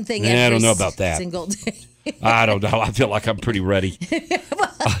the same thing Yeah, I every don't know about that. single day. I don't know. I feel like I'm pretty ready.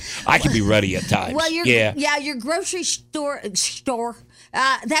 I can be ready at times. Well, your grocery store.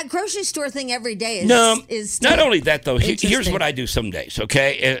 That grocery store thing every day is No, not only that though. Here's interesting. what I do some days.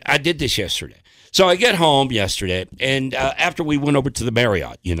 Okay, and I did this yesterday. So I get home yesterday, and after we went over to the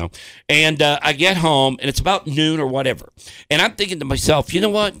Marriott, and I get home, and it's about noon or whatever, and I'm thinking to myself, you know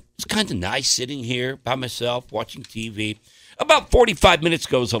what? It's kind of nice sitting here by myself watching TV. About 45 minutes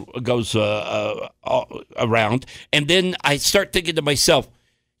goes around, and then I start thinking to myself,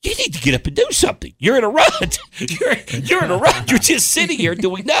 you need to get up and do something. You're in a rut. You're in a rut. You're just sitting here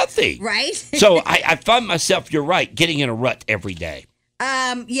doing nothing. Right? So I find myself, you're right, getting in a rut every day.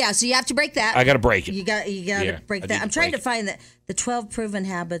 Yeah, so you have to break that. I got to break it. You got Yeah, to break I that. need I'm to trying break to find the 12 proven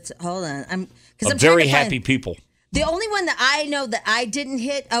habits. Hold on. I'm Of very happy people. The only one that I know that I didn't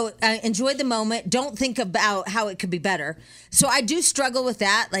hit, enjoy the moment. Don't think about how it could be better. So I do struggle with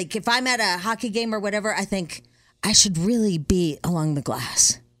that. Like if I'm at a hockey game or whatever, I think I should really be along the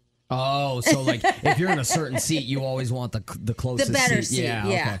glass. Oh, so like if you're in a certain seat, you always want the closest The better seat, yeah.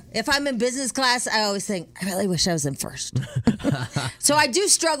 Okay. If I'm in business class, I always think, I really wish I was in first. So I do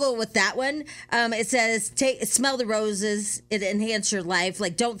struggle with that one. It says, smell the roses. It enhance your life.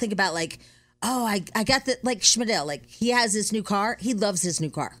 Like, don't think about like, oh, I got the, like Schmidl, like he has this new car. He loves his new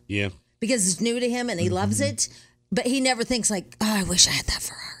car. Yeah. Because it's new to him and he loves it. But he never thinks like, oh, I wish I had that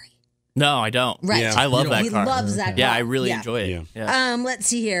Ferrari. No, I don't. Right. Yeah. I love that He car. loves that car. Yeah, I really enjoy it. Yeah. Let's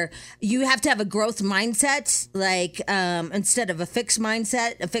see here. You have to have a growth mindset. Like instead of a fixed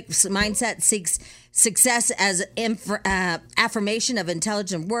mindset seeks success as affirmation of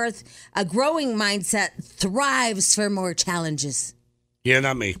intelligent worth. A growing mindset thrives for more challenges. Yeah,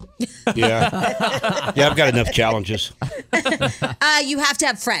 not me. Yeah. Yeah, I've got enough challenges. You have to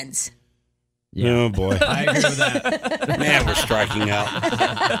have friends. Yeah. Oh, boy. I agree with that. Man, we're striking out.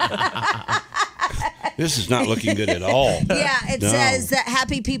 This is not looking good at all. Yeah, it No. says that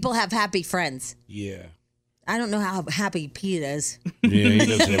happy people have happy friends. Yeah. I don't know how happy Pete is. Yeah, he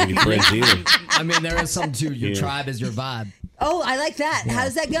doesn't have any friends either. I mean, there is some too. Your Yeah. tribe is your vibe. Oh, I like that. How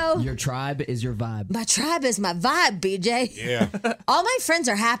does that go? Your tribe is your vibe. My tribe is my vibe, BJ. Yeah. All my friends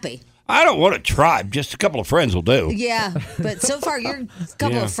are happy. I don't want a tribe. Just a couple of friends will do. Yeah, but so far your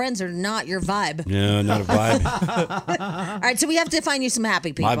couple Yeah. of friends are not your vibe. No, not a vibe. All right, so we have to find you some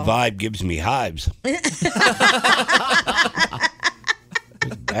happy people. My vibe gives me hives. It's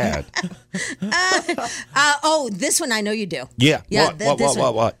bad. This one I know you do. Yeah. Yeah,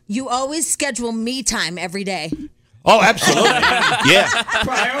 What? What? You always schedule me time every day. Oh, absolutely. Yeah.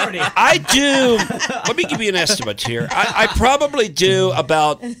 Priority. I do. Let me give you an estimate here. I probably do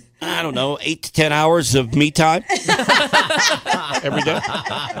about, I don't know, 8 to 10 hours of me time every day.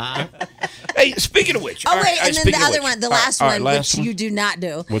 Hey, speaking of which. Oh, all wait, right, and then speaking the of other which. one, the All right, last all right, one, last which you do not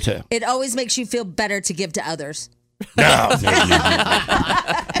do. What's that? It always makes you feel better to give to others. No.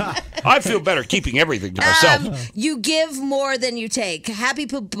 I feel better keeping everything to myself. You give more than you take. Happy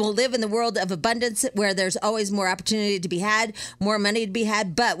people live in the world of abundance where there's always more opportunity to be had, more money to be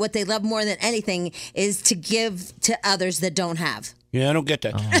had. But what they love more than anything is to give to others that don't have. Yeah, I don't get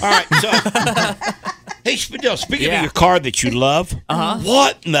that. All right, so hey, Spadell, speaking of Yeah. your car that you love,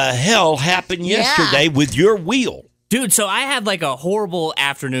 what in the hell happened yesterday with your wheel? Dude, so I had like a horrible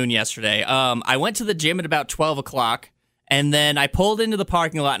afternoon yesterday. I went to the gym at about 12 o'clock, and then I pulled into the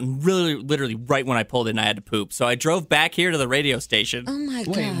parking lot, and literally right when I pulled in, I had to poop. So I drove back here to the radio station. Oh, my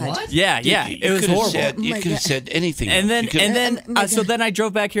Wait, God. what? Yeah, it was could've horrible. Said, you my could have God. said anything. And else. then, so then I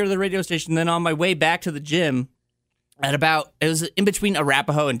drove back here to the radio station. Then on my way back to the gym, it was in between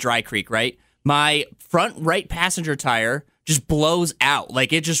Arapahoe and Dry Creek, right? My front right passenger tire just blows out.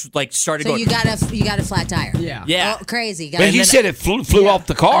 Like it just like started So going. you got a flat tire. Yeah. Yeah. Oh, crazy. But he then- said it flew off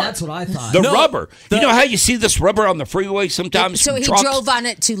the car. That's what I thought. The No, rubber. You know how you see this rubber on the freeway sometimes? So from he trucks? drove on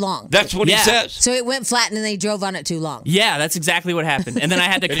it too long. That's what Yeah. he says. So it went flat and then he drove on it too long. Yeah, that's exactly what happened. And then I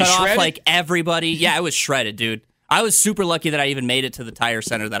had to And cut he off shredded? like everybody. Yeah, I was shredded, dude. I was super lucky that I even made it to the tire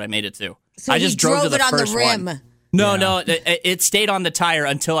center that I made it to. So I he just drove to the it on first the rim. one. No, it stayed on the tire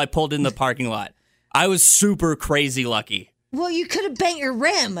until I pulled in the parking lot. I was super crazy lucky. Well, you could have bent your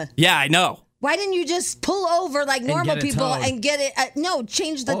rim. Yeah, I know. Why didn't you just pull over like normal get it people towed. and get it?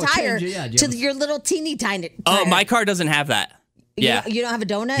 Change the Oh, tire change it, yeah. Do you to have a- your little teeny tiny tire. Oh, my car doesn't have that. You Yeah. don't- You don't have a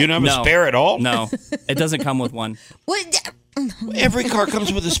donut? You don't have No. a spare at all? No, it doesn't come with one. What? Every car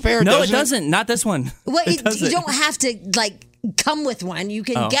comes with a spare, No, it doesn't doesn't. Not this one. What? It doesn't. You don't have to like come with one. You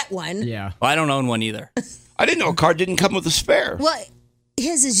can get one. Yeah. Well, I don't own one either. I didn't know a car didn't come with a spare. Well,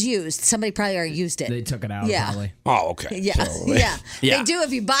 his is used. Somebody probably already used it. They took it out, Yeah. probably. Oh, okay. yeah, So, yeah. Yeah. They do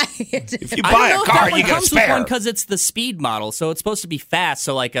if you buy it. If you I buy don't know a if car, that you one get a comes with one spare. because it's the speed model, so it's supposed to be fast.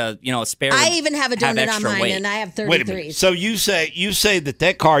 So like a spare. I would even have a donut on extra mine, weight. and I have Wait a minute. 33s. So you say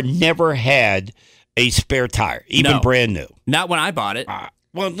that car never had a spare tire, even No. brand new. Not when I bought it.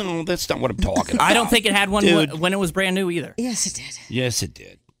 Well, no, that's not what I'm talking about. I don't think it had one Dude. when it was brand new either. Yes, it did. Yes, it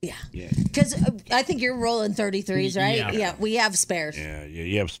did. Yeah. Because I think you're rolling 33s, right? Yeah. We have spares. Yeah,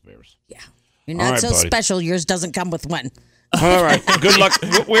 you have spares. Yeah. You're All not right, so buddy. special. Yours doesn't come with one. All right. Good luck.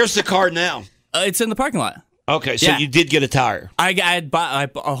 Where's the car now? It's in the parking lot. Okay, so Yeah. you did get a tire. I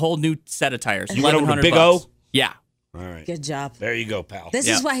bought a whole new set of tires. You went over to $1,100 Big bucks. O? Yeah. All right. Good job. There you go, pal. This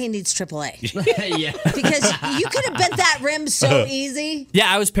Yeah. is why he needs AAA. Yeah. Because you could have bent that rim so easy.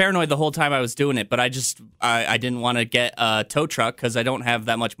 Yeah, I was paranoid the whole time I was doing it, but I didn't want to get a tow truck because I don't have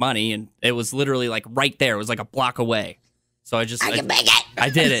that much money, and it was literally like right there. It was like a block away. So I can make it. I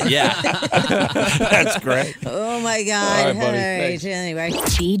did it. Yeah. That's great. Oh my God! All right, buddy. Thanks. Anyway,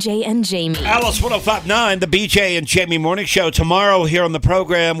 BJ and Jamie. Alice 105.9, the BJ and Jamie Morning Show. Tomorrow here on the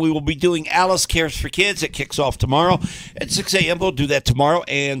program, we will be doing Alice Cares for Kids. It kicks off tomorrow at 6 a.m. We'll do that tomorrow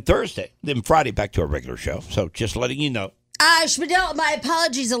and Thursday. Then Friday, back to our regular show. So just letting you know. Spadell, my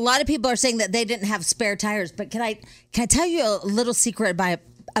apologies. A lot of people are saying that they didn't have spare tires, but can I tell you a little secret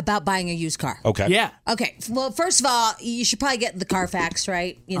about buying a used car? Okay. Yeah. Okay. Well, first of all, you should probably get the Carfax,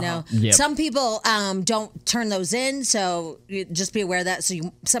 right? You know, Yep. some people don't turn those in, so just be aware of that. So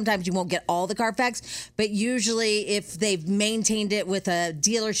sometimes you won't get all the Carfax, but usually if they've maintained it with a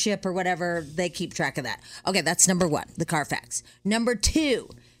dealership or whatever, they keep track of that. Okay, that's number one, the Carfax. Number two,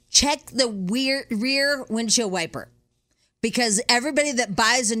 check the rear windshield wiper. Because everybody that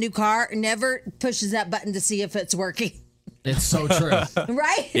buys a new car never pushes that button to see if it's working. It's so true.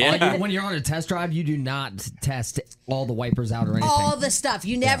 Right? Yeah. When you're on a test drive, you do not test all the wipers out or anything. All the stuff.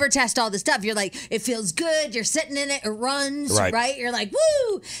 You never test all the stuff. You're like, it feels good. You're sitting in it. It runs, right? You're like,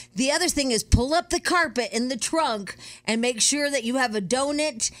 woo. The other thing is pull up the carpet in the trunk and make sure that you have a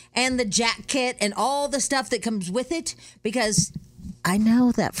donut and the jack kit and all the stuff that comes with it. Because I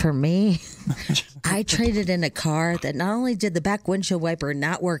know that for me, I traded in a car that not only did the back windshield wiper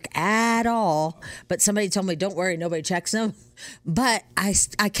not work at all, but somebody told me, don't worry, nobody checks them. But I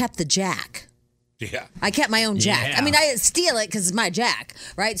kept the jack. Yeah. I kept my own jack. Yeah. I mean, I didn't steal it because it's my jack,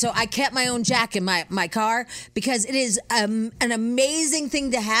 right? So I kept my own jack in my car because it is an amazing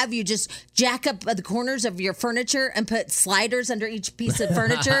thing to have. You just jack up the corners of your furniture and put sliders under each piece of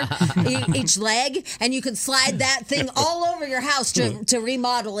furniture, each leg, and you can slide that thing all over your house to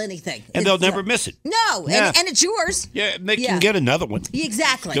remodel anything. And they'll never miss it. No, Yeah. and it's yours. Yeah, they can get another one.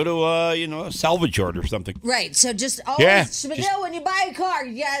 Exactly. Go to, a salvage yard or something. Right. So just always, when you buy a car,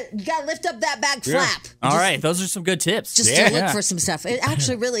 you got to lift up that back flap. All right. Those are some good tips. Just to look for some stuff. It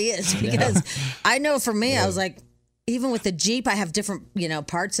actually really is because I know for me, I was like, even with the Jeep, I have different,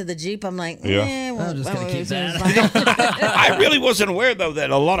 parts of the Jeep. I'm like, I'm just going to keep that. I really wasn't aware, though, that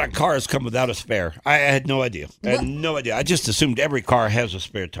a lot of cars come without a spare. I had no idea. I just assumed every car has a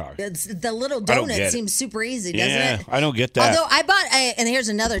spare tire. It's the little I don't get donut it. seems super easy, doesn't it? I don't get that. Although I bought, and here's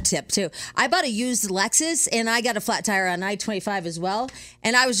another tip too. I bought a used Lexus, and I got a flat tire on I-25 as well,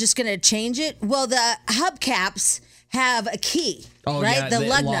 and I was just going to change it. Well, the hubcaps have a key, right? Yeah, the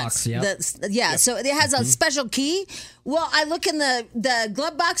lug locks, nuts. yep. So it has a special key. Well, I look in the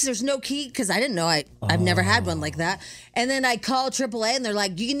glove box. There's no key because I didn't know I've never had one like that. And then I call AAA, and they're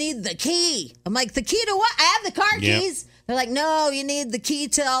like, "You need the key." I'm like, "The key to what? I have the car keys." They're like, "No, you need the key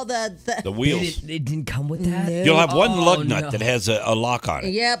to all the wheels." It didn't come with that? You'll have one lug nut that has a lock on it.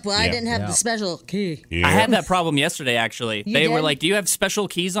 Yep. Well, I didn't have the special key. Yeah. I had that problem yesterday, actually. They were did? like, do you have special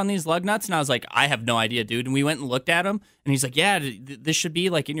keys on these lug nuts? And I was like, I have no idea, dude. And we went and looked at them. And he's like, yeah, this should be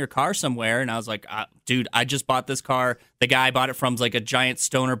like in your car somewhere. And I was like, dude, I just bought this car. The guy I bought it from is like a giant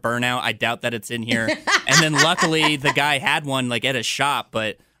stoner burnout. I doubt that it's in here. And then luckily the guy had one like at his shop.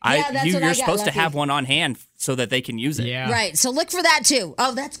 But you're supposed to have one on hand so that they can use it. Yeah. Right. So look for that too.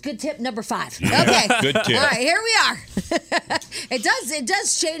 Oh, that's good tip number 5. Okay. Good tip. All right, here we are. It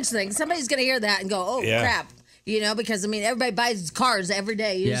does change things. Somebody's gonna hear that and go, oh crap. Because everybody buys cars every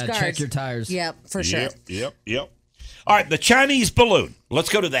day. Used cars. Check your tires. Yep, for sure. Yep. All right, the Chinese balloon. Let's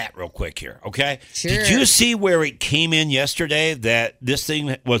go to that real quick here, okay? Sure. Did you see where it came in yesterday that this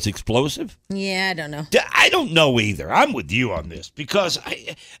thing was explosive? Yeah, I don't know. I don't know either. I'm with you on this because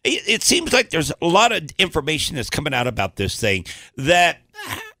it seems like there's a lot of information that's coming out about this thing that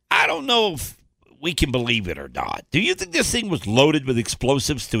I don't know if we can believe it or not. Do you think this thing was loaded with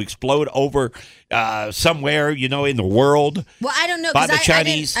explosives to explode over somewhere, in the world? Well, I don't know by because the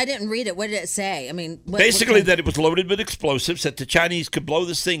Chinese? I didn't read it. What did it say? I mean, basically that it was loaded with explosives, that the Chinese could blow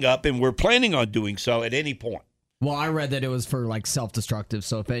this thing up, and we're planning on doing so at any point. Well, I read that it was for self-destructive,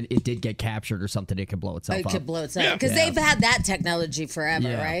 so if it did get captured or something, it could blow itself up. It could blow itself up because they've had that technology forever,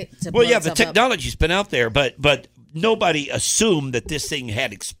 right? The technology's been out there, but nobody assumed that this thing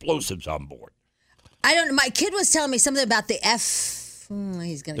had explosives on board. I don't know. My kid was telling me something about the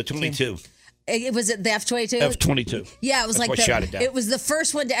the 22. Was it the F-22? F-22. Yeah, it was That's what shot it down. It was the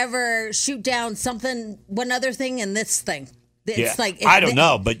first one to ever shoot down one other thing, and this thing. It's I don't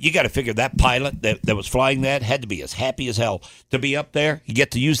know, but you got to figure that pilot that was flying that had to be as happy as hell to be up there. You get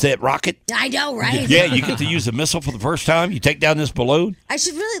to use that rocket. I know, right? Yeah, you get to use a missile for the first time. You take down this balloon. I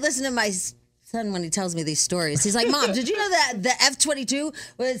should really listen to my son when he tells me these stories. He's like, Mom, did you know that the F-22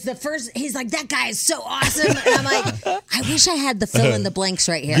 was the first? He's like, that guy is so awesome. And I'm like, I wish I had the fill in the blanks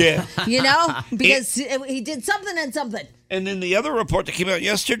right here. Yeah. Because he did something and something. And then the other report that came out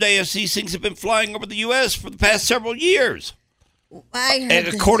yesterday is these things have been flying over the U.S. for the past several years. I heard And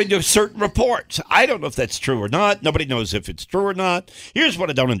this. according to certain reports, I don't know if that's true or not. Nobody knows if it's true or not. Here's what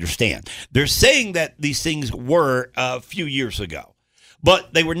I don't understand. They're saying that these things were a few years ago,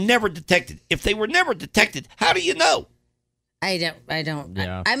 but they were never detected. If they were never detected, how do you know? I don't.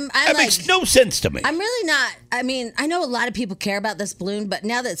 Yeah. I'm That like, makes no sense to me. I'm really not. I mean, I know a lot of people care about this balloon, but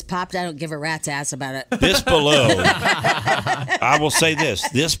now that it's popped, I don't give a rat's ass about it. This balloon, I will say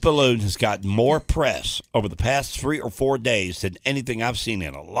this balloon has gotten more press over the past 3 or 4 days than anything I've seen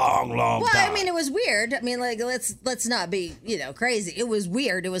in a long, long Well, time. I mean, it was weird. I mean, like let's not be crazy. It was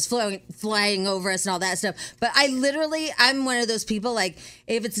weird. It was flying over us and all that stuff. But I'm one of those people. Like,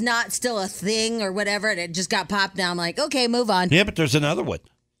 if it's not still a thing or whatever, and it just got popped, now I'm like, okay, move on. Yeah, but there's another one.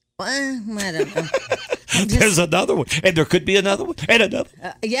 I don't know. There's another one. And there could be another one. And another.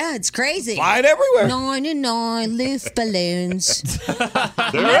 Yeah, it's crazy. Flying everywhere. 99 loose balloons. They're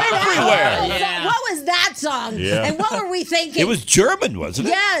everywhere. What was that song? Yeah. And what were we thinking? It was German, wasn't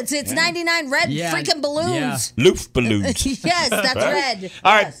it? Yeah, it's 99 red Yeah, freaking balloons. Luftballons. Yes, that's red.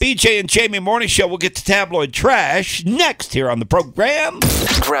 All right, Yes. BJ and Jamie Morning Show. We'll get to tabloid trash next here on the program.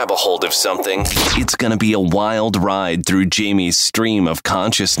 Grab a hold of something. It's going to be a wild ride through Jamie's stream of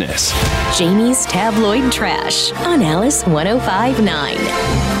consciousness. Jamie's Tabloid Trash on Alice 1059.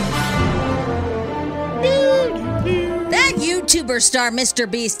 That YouTuber star,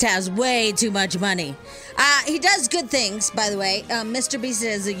 Mr. Beast, has way too much money. He does good things, by the way. Mr. Beast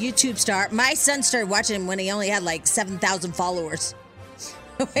is a YouTube star. My son started watching him when he only had like 7,000 followers.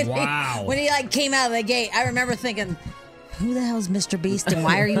 Wow. When he like came out of the gate, I remember thinking, who the hell is Mr. Beast and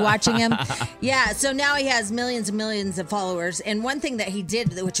why are you watching him? Yeah, so now he has millions and millions of followers. And one thing that he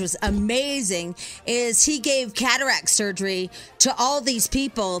did, which was amazing, is he gave cataract surgery to all these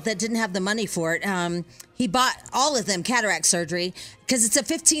people that didn't have the money for it. He bought all of them cataract surgery because it's a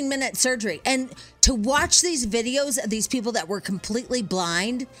 15-minute surgery. And to watch these videos of these people that were completely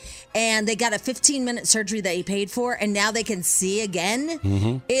blind and they got a 15-minute surgery that he paid for and now they can see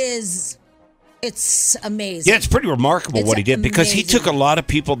again it's amazing. Yeah, it's pretty remarkable It's what he did because he amazing. took a lot of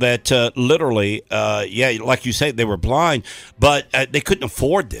people that literally, like you say, they were blind, but they couldn't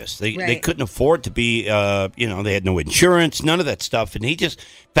afford this. They Right. couldn't afford to be, they had no insurance, none of that stuff. And he just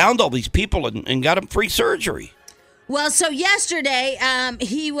found all these people and got them free surgery. Well, so yesterday,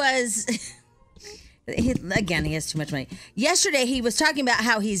 he was. He has too much money. Yesterday, he was talking about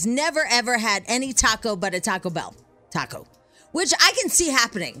how he's never, ever had any taco but a Taco Bell taco, which I can see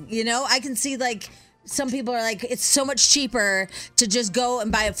happening. I can see like some people are like, it's so much cheaper to just go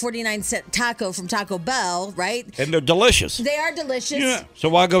and buy a 49-cent taco from Taco Bell, right? And they're delicious. They are delicious. Yeah. So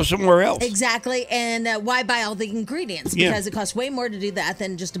why go somewhere else? Exactly. And why buy all the ingredients? Yeah. Because it costs way more to do that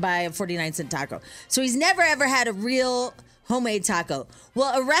than just to buy a 49-cent taco. So he's never, ever had a real homemade taco.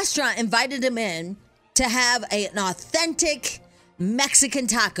 Well, a restaurant invited him in to have an authentic Mexican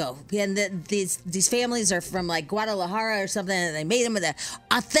taco. And these families are from like Guadalajara or something, and they made him with an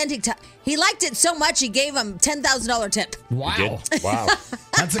authentic taco. He liked it so much, he gave him $10,000 tip. Wow. Wow.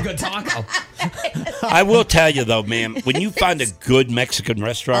 That's a good taco. I will tell you, though, man, when you find a good Mexican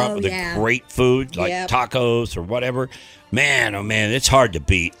restaurant Oh, with yeah. a great food, like Yep. tacos or whatever, man, oh, man, it's hard to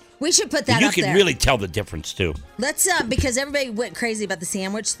beat. We should put that You up can there. really tell the difference, too. Let's, because everybody went crazy about the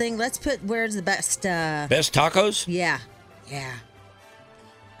sandwich thing, let's put where's the best, Best tacos? Yeah.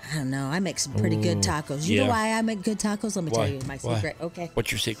 I don't know. I make some pretty good tacos. You yeah. know why I make good tacos? Let me Why? tell you my Why? secret. Okay. What's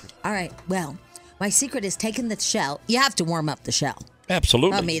your secret? All right. Well, my secret is taking the shell. You have to warm up the shell.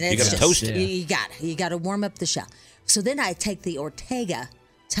 Absolutely. I mean, you it's got to just, toast it. You got to warm up the shell. So then I take the Ortega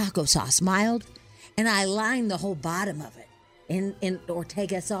taco sauce, mild, and I line the whole bottom of it in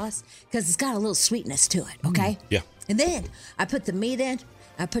Ortega sauce because it's got a little sweetness to it. Okay. Yeah. And then I put the meat in.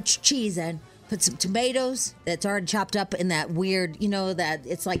 I put cheese in. Put some tomatoes that's already chopped up in that weird, that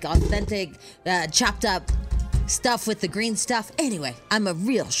it's like authentic chopped up stuff with the green stuff. Anyway, I'm a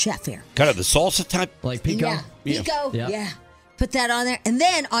real chef here. Kind of the salsa type? Like pico? Yeah, pico. Yeah. Yeah. Put that on there. And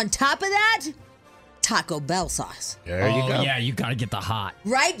then on top of that, Taco Bell sauce. There you go. Yeah, you got to get the hot.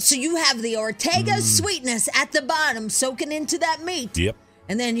 Right? So you have the Ortega sweetness at the bottom soaking into that meat. Yep.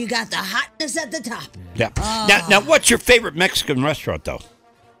 And then you got the hotness at the top. Yeah. Now, what's your favorite Mexican restaurant, though?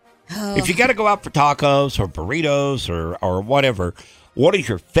 If you got to go out for tacos or burritos or whatever, what is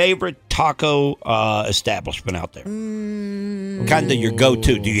your favorite taco establishment out there? Kind of your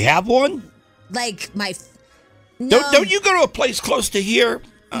go-to. Do you have one? Like my... No. Don't you go to a place close to here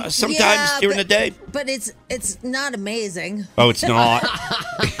sometimes Yeah, during the day? But it's not amazing. Oh, it's not.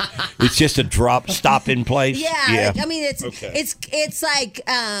 It's just a stop-in place. Yeah. Like, I mean, Okay. it's like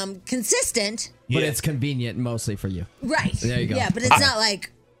consistent. But it's convenient mostly for you. Right. There you go. Yeah, but it's not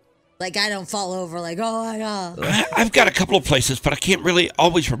like I don't fall over like, oh my God. I've got a couple of places, but I can't really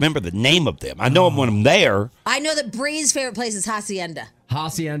always remember the name of them. I know them when I'm there. I know that Bree's favorite place is Hacienda.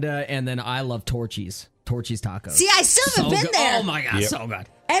 Hacienda, and then I love Torchy's. Torchy's Tacos. See, I still haven't been good. there. Oh my God, so good.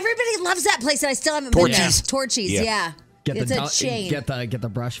 Everybody loves that place, and I still haven't been there. Torchy's, yeah. It's a chain. Get the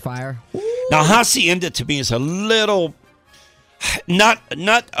brush fire. Now, Hacienda to me is a little not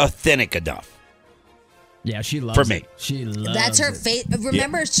authentic enough. Yeah, she loves for me. It. She loves That's her it. fate.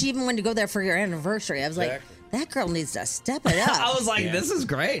 Remember, she even wanted to go there for your anniversary. I was like, that girl needs to step it up. I was like, this is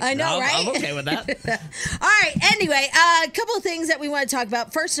great. I know, right? I'm okay with that. All right. Anyway, a couple of things that we want to talk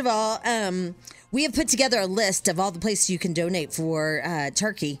about. First of all, we have put together a list of all the places you can donate for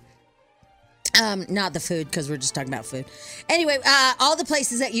Turkey. Not the food, because we're just talking about food. Anyway, all the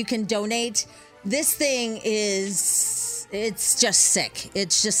places that you can donate. This thing it's just sick.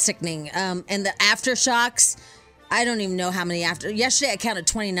 It's just sickening. And the aftershocks, I don't even know how many yesterday I counted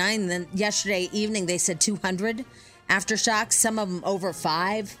 29, and then yesterday evening they said 200 aftershocks, some of them over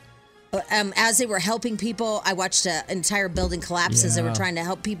 5. As they were helping people, I watched an entire building collapse as they were trying to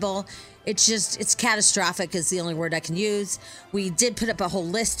help people. It's catastrophic is the only word I can use. We did put up a whole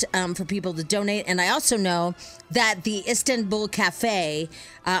list for people to donate. And I also know that the Istanbul Cafe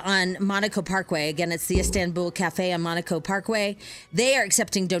on Monaco Parkway, again, it's the Istanbul Cafe on Monaco Parkway. They are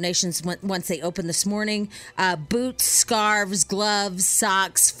accepting donations once they open this morning. Boots, scarves, gloves,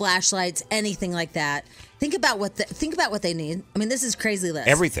 socks, flashlights, anything like that. Think about what they need. I mean, this is crazy list.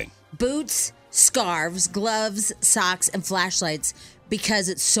 Everything. Boots, scarves, gloves, socks, and flashlights because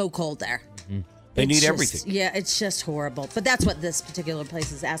it's so cold there. They need everything. Yeah, it's just horrible. But that's what this particular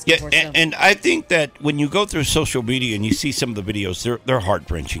place is asking for. And I think that when you go through social media and you see some of the videos, they're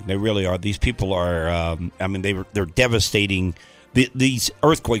heart-wrenching. They really are. These people are, they're devastating. These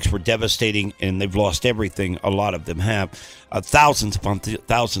earthquakes were devastating, and they've lost everything. A lot of them have. Thousands upon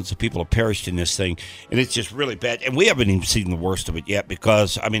thousands of people have perished in this thing, and it's just really bad. And we haven't even seen the worst of it yet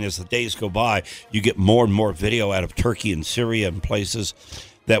because, as the days go by, you get more and more video out of Turkey and Syria and places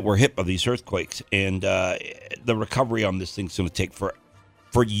that were hit by these earthquakes. And the recovery on this thing's going to take for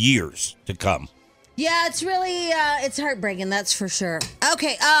years to come. Yeah, it's really, it's heartbreaking, that's for sure.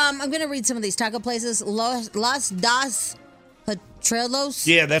 Okay, I'm going to read some of these taco places. Los Dos Potrillos.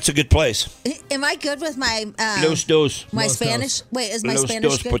 Yeah, that's a good place. Am I good with my Los Dos? My Spanish? Wait, is my Los Spanish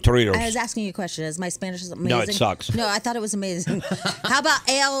Dos good? Potrillos. I was asking you a question. Is my Spanish amazing? No, it sucks. No, I thought it was amazing. How about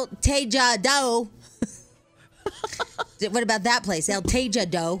El Tejado? What about that place? El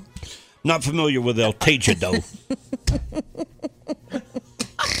Tejado. Not familiar with El Tejado.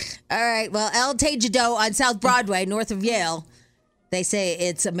 All right, well, El Tejado on South Broadway, north of Yale. They say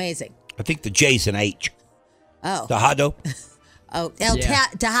it's amazing. I think the J's an H. Oh. Tejado. Oh, El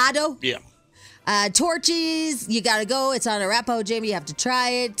Tejado? Yeah. Torchy's, you gotta go. It's on Arapaho, Jamie. You have to try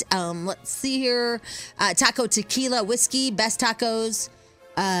it. Let's see here. Taco Tequila Whiskey, best tacos.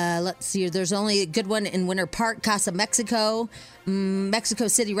 Let's see. There's only a good one in Winter Park, Casa Mexico. Mexico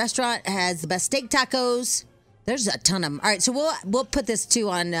City Restaurant has the best steak tacos. There's a ton of them. All right, so we'll put this too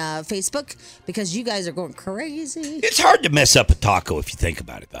on Facebook because you guys are going crazy. It's hard to mess up a taco if you think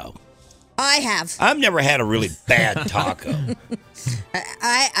about it, though. I have. I've never had a really bad taco.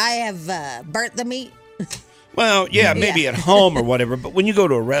 I have burnt the meat. Well, yeah, maybe at home or whatever, but when you go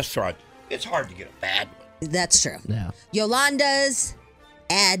to a restaurant, it's hard to get a bad one. That's true. Yeah. Yolanda's,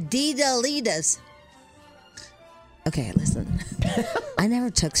 Adidalitas. Okay, listen. I never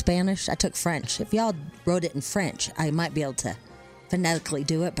took Spanish. I took French. If y'all wrote it in French, I might be able to phonetically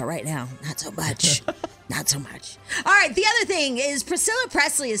do it, but right now, not so much. Not so much. All right, the other thing is Priscilla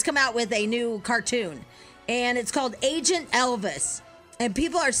Presley has come out with a new cartoon, and it's called Agent Elvis. And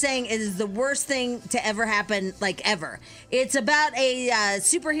people are saying it is the worst thing to ever happen, like ever. It's about a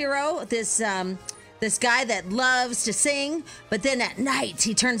superhero, this guy that loves to sing, but then at night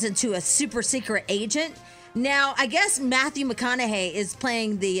he turns into a super secret agent. Now, I guess Matthew McConaughey is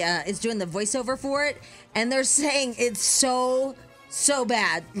playing is doing the voiceover for it, and they're saying it's so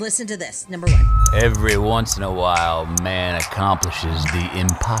bad. Listen to this. Number 1. Every once in a while, man accomplishes the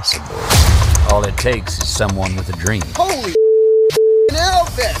impossible. All it takes is someone with a dream. Holy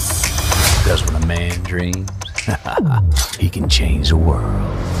Elvis! Because when a man dreams, he can change the world.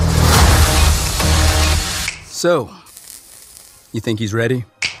 So, you think he's ready?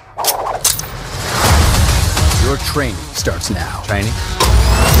 Your training starts now. Training?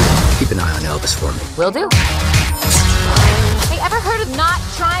 Keep an eye on Elvis for me. Will do. Hey, ever heard of not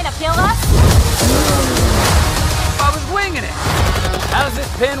trying to kill us? I was winging it. How does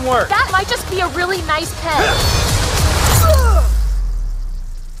this pen work? That might just be a really nice pen.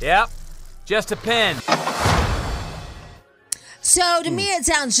 Yep. Just a pen. So to me, it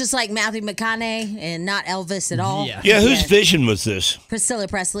sounds just like Matthew McConaughey and not Elvis at all. Yeah, whose vision was this? Priscilla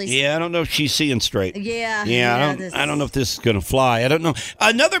Presley's. Yeah, I don't know if she's seeing straight. Yeah. I don't know if this is going to fly. I don't know.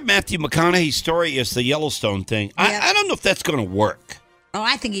 Another Matthew McConaughey story is the Yellowstone thing. I don't know if that's going to work. Oh,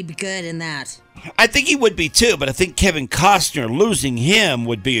 I think he'd be good in that. I think he would be too, but I think Kevin Costner, losing him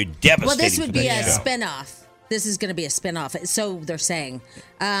would be devastating. Well, this would for be the a show. spinoff. This is going to be a spinoff. So they're saying.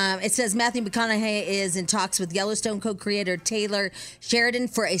 It says Matthew McConaughey is in talks with Yellowstone co-creator Taylor Sheridan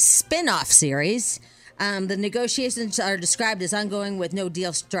for a spinoff series. The negotiations are described as ongoing with no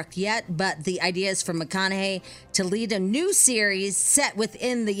deal struck yet, but the idea is for McConaughey to lead a new series set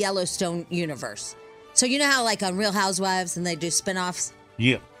within the Yellowstone universe. So you know how like on Real Housewives and they do spinoffs?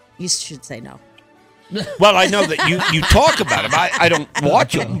 Yeah. You should say no. Well, I know that you talk about him. I don't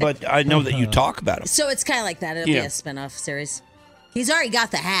watch him, but I know that you talk about him. So it's kind of like that. It'll be a spinoff series. He's already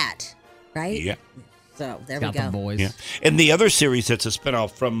got the hat, right? Yeah. So there Got we go. the boys. Yeah. And the other series that's a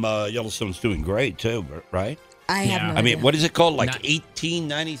spinoff from Yellowstone's doing great too, right? I have no I mean, idea. what is it called? Like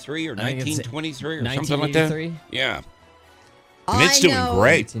 1893 or I think it's 1923 or something like that? 1983? Yeah. All And it's I doing know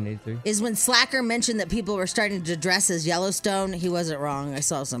great. 1983. is when Slacker mentioned that people were starting to dress as Yellowstone, he wasn't wrong. I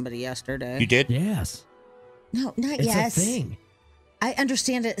saw somebody yesterday. You did? Yes. No, not It's yes. a thing. I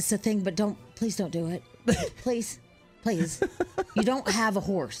understand it's a thing, but please don't do it. Please. You don't have a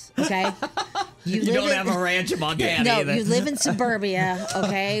horse, okay? You don't have a ranch in Montana No, either. you live in suburbia,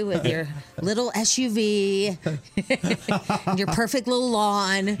 okay, with your little SUV, and your perfect little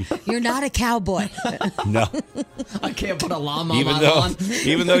lawn. You're not a cowboy. No. I can't put a llama on Even my though, lawn.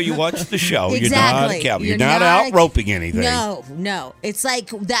 even though you watch the show, Exactly. you're not a cowboy. You're not out roping anything. No. It's like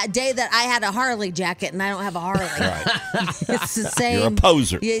that day that I had a Harley jacket and I don't have a Harley. It's the same. You're a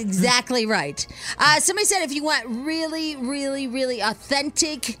poser. Yeah, exactly right. Somebody said if you want really, really, really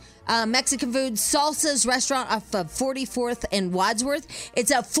authentic Mexican food, Salsa's restaurant off of 44th and Wadsworth.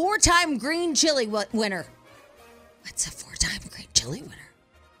 It's a 4-time green chili winner. What's a 4-time green chili winner?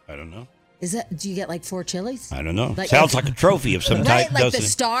 I don't know. Do you get like 4 chilies? I don't know. Like- Sounds like a trophy of some Right, type, like doesn't the it?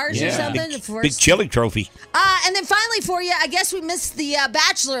 stars or Yeah, something? Big, The big chili trophy. And then finally for you, I guess we missed the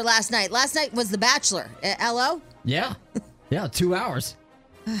Bachelor last night. Last night was the Bachelor. LO? Yeah. Yeah, 2 hours.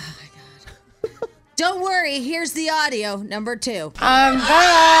 Don't worry, here's the audio, number 2. I'm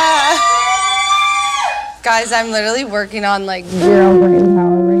back. Guys, I'm literally working on like 0 brain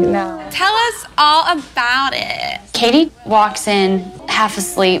power right now. Tell us all about it. Katie walks in half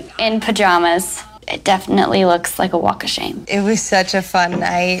asleep in pajamas. It definitely looks like a walk of shame. It was such a fun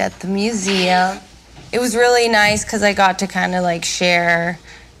night at the museum. It was really nice because I got to kind of like share,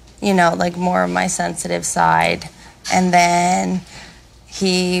 like more of my sensitive side. And then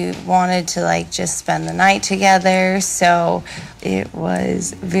he wanted to like just spend the night together, so it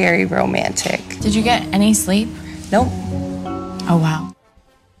was very romantic. Did you get any sleep? Nope. Oh, wow.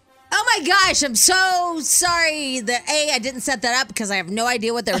 Oh my gosh, I'm so sorry that I didn't set that up because I have no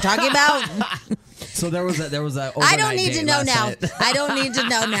idea what they were talking about. So there was a. I don't need to know last now. night. I don't need to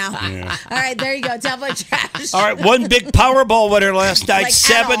know now. Yeah. All right, there you go. Tabloid trash. All right, one big Powerball winner last night,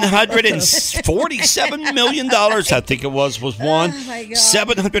 Like at all. $747 million, I think it was won. Oh, my God.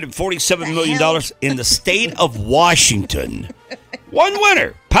 $747 million in the state of Washington. One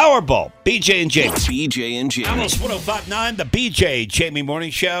winner, Powerball, BJ and Jamie. BJ and Jamie. Alice 105.9, the BJ Jamie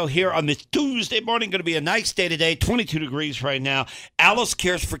Morning Show here on this Tuesday morning. Going to be a nice day today, 22 degrees right now. Alice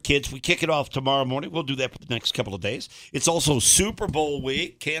Cares for Kids. We kick it off tomorrow morning. We'll do that for the next couple of days. It's also Super Bowl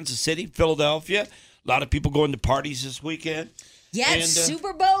week, Kansas City, Philadelphia. A lot of people going to parties this weekend. Yes, And,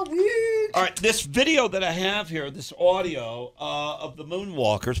 Super Bowl week. All right, this video that I have here, this audio of the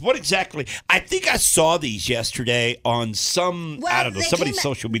Moonwalkers, what exactly? I think I saw these yesterday on I don't know, they somebody's came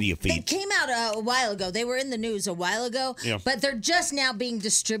social media They feed. came out a while ago. They were in the news a while ago, Yeah. but they're just now being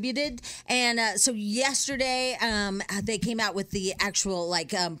distributed. And so yesterday, they came out with the actual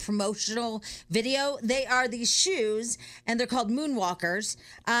promotional video. They are these shoes, and they're called Moonwalkers.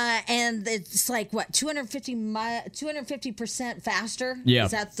 And it's like what 250% faster. Yeah.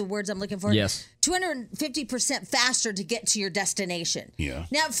 Is that the words I'm looking for? Yes. 250% faster to get to your destination. Yeah.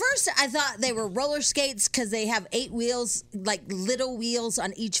 Now, at first, I thought they were roller skates because they have 8 wheels, like little wheels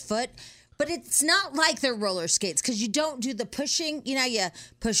on each foot. But it's not like they're roller skates because you don't do the pushing. You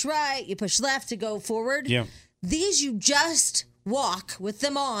push right, you push left to go forward. Yeah. These you just walk with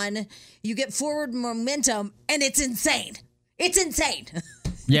them on. You get forward momentum, and it's insane. It's insane.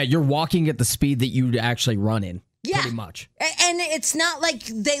 Yeah, you're walking at the speed that you'd actually run in. Yeah. Pretty much. And it's not like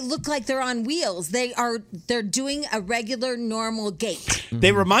they look like they're on wheels. They're doing a regular, normal gait.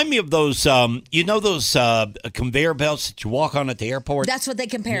 They remind me of those, those conveyor belts that you walk on at the airport? That's what they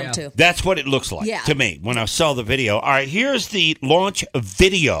compare them to. That's what it looks like to me when I saw the video. All right, here's the launch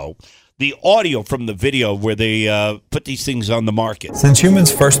video, the audio from the video where they put these things on the market. Since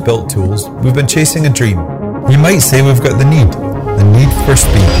humans first built tools, we've been chasing a dream. You might say we've got the need for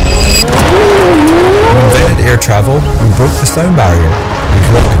speed. We invented air travel, we broke the sound barrier, we've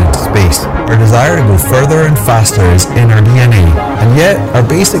rocketed into space. Our desire to go further and faster is in our DNA, and yet our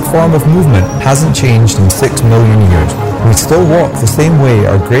basic form of movement hasn't changed in 6 million years. We still walk the same way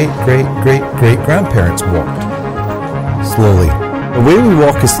our great-great-great-great-grandparents walked. Slowly. The way we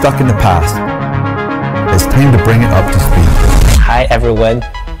walk is stuck in the past. It's time to bring it up to speed. Hi everyone,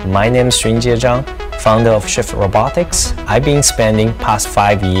 my name is Xunjie Zhang, founder of Shift Robotics. I've been spending past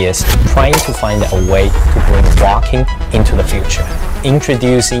 5 years trying to find a way to bring walking into the future.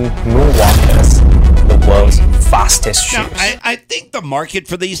 Introducing Moonwalkers, the world's fastest shoes. Now, I think the market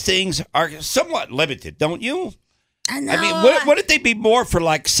for these things are somewhat limited, don't you? I know. I mean, wouldn't they be more for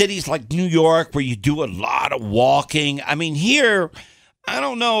like cities like New York where you do a lot of walking? I mean, here, I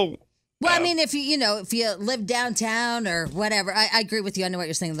don't know. Well, I mean, if you live downtown or whatever, I agree with you. I know what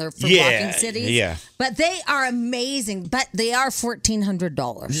you're saying. They're for walking cities. Yeah. But they are amazing. But they are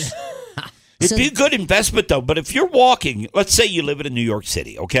 $1,400. It'd be a good investment, though. But if you're walking, let's say you live in New York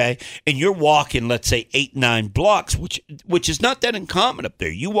City, okay, and you're walking, let's say 8-9 blocks, which is not that uncommon up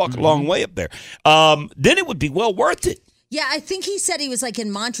there. You walk a long way up there. Then it would be well worth it. Yeah, I think he said he was like in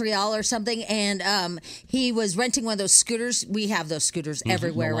Montreal or something, and he was renting one of those scooters. We have those scooters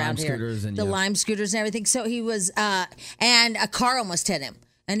everywhere around here. The Lime scooters and everything. So he was, and a car almost hit him.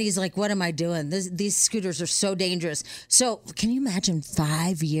 And he's like, what am I doing? These scooters are so dangerous. So can you imagine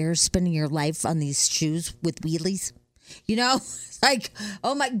 5 years spending your life on these shoes with wheelies? You know, like,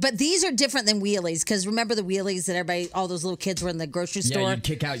 oh my, but these are different than wheelies because remember the wheelies that all those little kids were in the grocery store? Yeah, you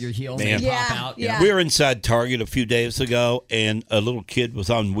kick out your heel Man. and pop out. Yeah. We were inside Target a few days ago, and a little kid was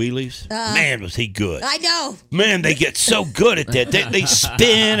on wheelies. Man, was he good. I know. Man, they get so good at that. They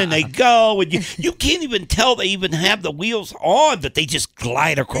spin and they go, and you can't even tell they even have the wheels on, that they just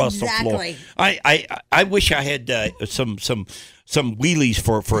glide across the floor. I wish I had some wheelies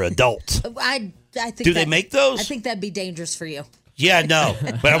for adults. I think they make those? I think that'd be dangerous for you. Yeah, no,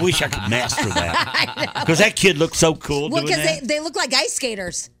 but I wish I could master that. Because that kid looked so cool doing that. Because they look like ice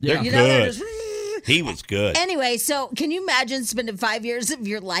skaters. They're good. They're just... He was good. Anyway, so can you imagine spending 5 years of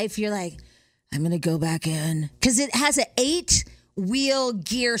your life? You're like, I'm going to go back in. Because it has an 8-wheel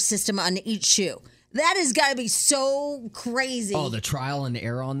gear system on each shoe. That has got to be so crazy. Oh, the trial and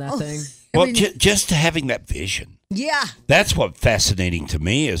error on that thing? Well, just having that vision. Yeah. That's what's fascinating to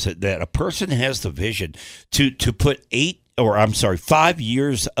me is that a person has the vision to put 5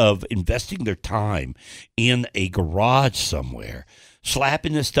 years of investing their time in a garage somewhere,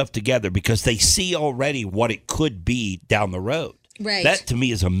 slapping this stuff together because they see already what it could be down the road. Right. That to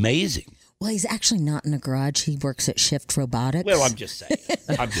me is amazing. Well, he's actually not in a garage. He works at Shift Robotics. Well, I'm just saying.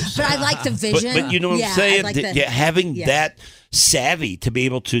 But I like the vision. But you know what I'm saying? Like having that savvy to be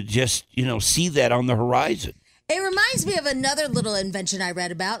able to just, see that on the horizon. It reminds me of another little invention I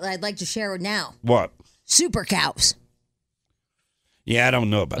read about that I'd like to share now. What? Super cows. Yeah, I don't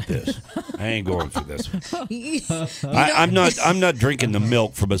know about this. I ain't going for this. I'm not drinking the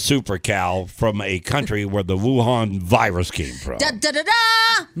milk from a super cow from a country where the Wuhan virus came from. Da da da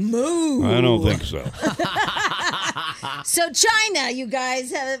da! Moo! I don't think so. So China, you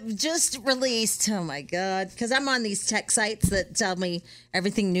guys have just released. Oh my God! Because I'm on these tech sites that tell me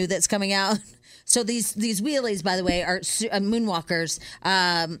everything new that's coming out. So these wheelies, by the way, are Moonwalkers,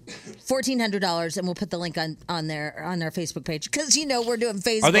 $1,400, and we'll put the link on our Facebook page because we're doing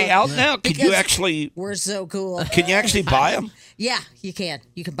Facebook. Are they out now? Can you actually? We're so cool. Can you actually buy them? Yeah, you can.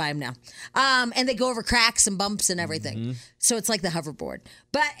 You can buy them now, and they go over cracks and bumps and everything. Mm-hmm. So it's like the hoverboard.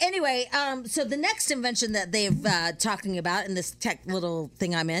 But anyway, so the next invention that they've talking about in this tech little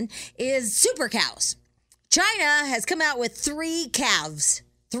thing I'm in is super cows. China has come out with 3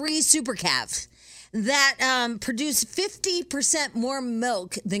 super calves that produce 50% more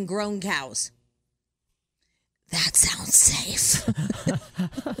milk than grown cows. That sounds safe.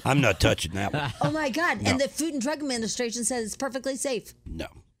 I'm not touching that one. Oh, my God. No. And the Food and Drug Administration says it's perfectly safe. No.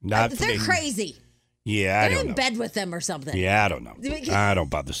 Not they're crazy. Yeah, I don't know. They're in bed with them or something. Yeah, I don't know. I don't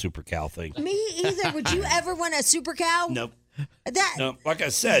buy the super cow thing. Me either. Would you ever want a super cow? Nope. No, like I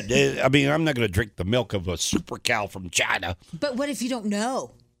said, I'm not going to drink the milk of a super cow from China. But what if you don't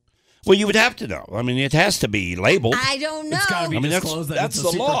know? Well, you would have to know. I mean, it has to be labeled. I don't know. It's got to be disclosed that's the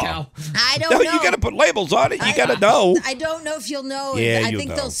a super law. cow. I don't No, know. you got to put labels on it. You got to know. I don't know if you'll know. Yeah, I you'll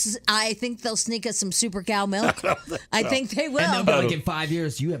think know. I think they'll sneak us some super cow milk. I think they will. And they'll be like, in 5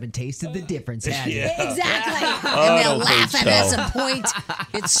 years, you haven't tasted the difference, have you? Yeah. Exactly. I And they'll don't laugh think at us so. and point.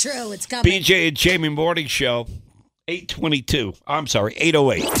 It's true. It's coming. BJ and Jamie Morning Show, 822. I'm sorry,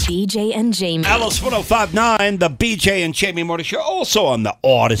 808. BJ and Jamie. Alice 1059, the BJ and Jamie Morning Show, also on the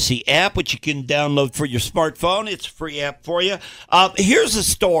Odyssey app, which you can download for your smartphone. It's a free app for you. Here's a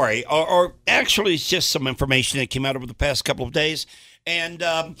story, or actually it's just some information that came out over the past couple of days. And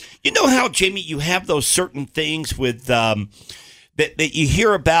you know how, Jamie, you have those certain things with that you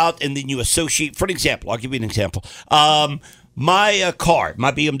hear about and then you associate. For an example, I'll give you an example. My car,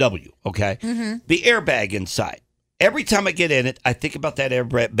 my BMW, okay? Mm-hmm. The airbag inside. Every time I get in it, I think about that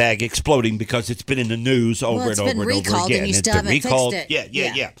airbag exploding because it's been in the news over it's and over been and over recalled again. and you It's still been haven't fixed recalled. it.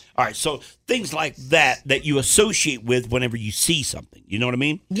 Yeah. All right, so things like that you associate with whenever you see something. You know what I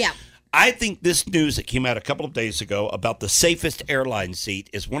mean? Yeah. I think this news that came out a couple of days ago about the safest airline seat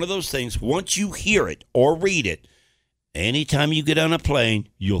is one of those things, once you hear it or read it, anytime you get on a plane,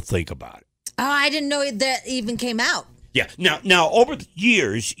 you'll think about it. Oh, I didn't know that even came out. Yeah. Now, over the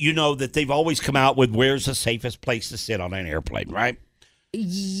years, you know that they've always come out with where's the safest place to sit on an airplane, right?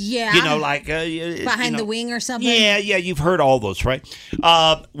 Yeah. You know, like behind the wing or something. Yeah, you've heard all those, right?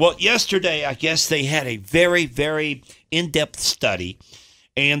 Well, yesterday, I guess they had a very, very in-depth study,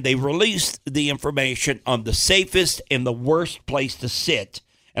 and they released the information on the safest and the worst place to sit.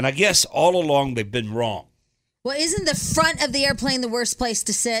 And I guess all along they've been wrong. Well, isn't the front of the airplane the worst place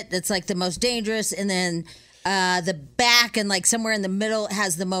to sit? It's like the most dangerous, and then the back and like somewhere in the middle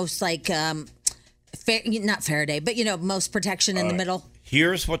has the most like not Faraday, but most protection in the middle.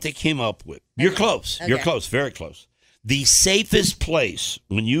 Here's what they came up with. You're close. Okay. You're close. Very close. The safest place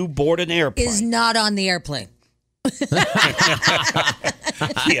when you board an airplane Is not on the airplane.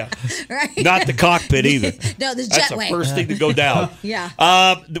 Yeah. Right? Not the cockpit either. No, the That's jetway. the first thing to go down. Yeah.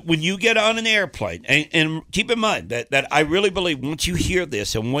 When you get on an airplane, and keep in mind that I really believe once you hear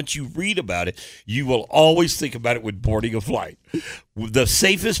this and once you read about it, you will always think about it when boarding a flight. The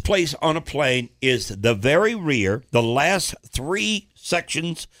safest place on a plane is the very rear, the last 3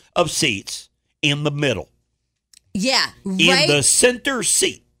 sections of seats in the middle. Yeah. In the center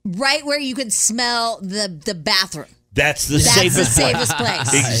seat. Right where you can smell the bathroom. That's the safest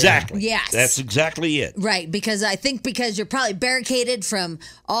place. Exactly. Yes. That's exactly it. Right, because you're probably barricaded from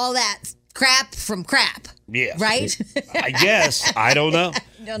all that crap from crap. Yeah. Right? I guess. I don't know.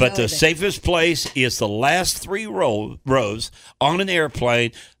 Don't But know the either. safest place is the last 3 rows on an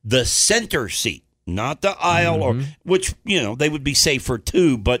airplane, the center seat, not the aisle, or which, they would be safer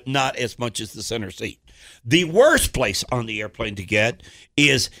too, but not as much as the center seat. The worst place on the airplane to get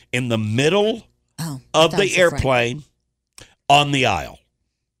is in the middle of the airplane on the aisle.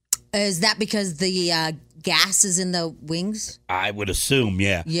 Is that because the gas is in the wings? I would assume,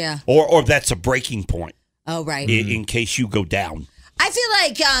 yeah. Yeah. Or that's a breaking point. Oh, right. In case you go down. I feel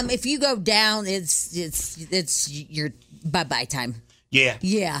like if you go down, it's your bye-bye time. Yeah.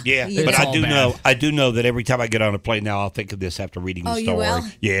 Yeah. But I do know that every time I get on a plane now, I'll think of this after reading the Oh, story. you will?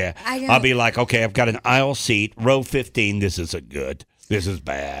 Yeah. I'll be like, okay, I've got an aisle seat, row 15. This isn't good. This is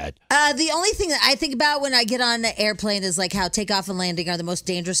bad. The only thing that I think about when I get on an airplane is like how takeoff and landing are the most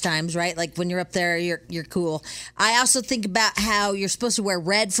dangerous times, right? Like when you're up there, you're cool. I also think about how you're supposed to wear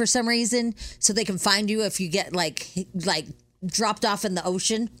red for some reason so they can find you if you get like dropped off in the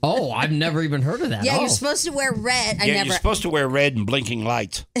ocean. Oh, I've never even heard of that. Yeah, Oh. you're supposed to wear red. You're supposed to wear red and blinking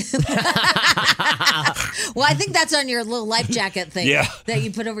lights. Well, I think that's on your little life jacket thing that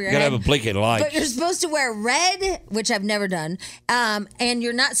you put over your You head. gotta have a blinking light. But you're supposed to wear red, which I've never done. And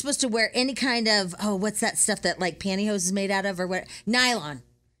you're not supposed to wear any kind of, what's that stuff that like pantyhose is made out of or what? Nylon.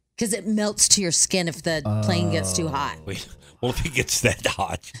 Because it melts to your skin if the plane gets too hot. Well, if it gets that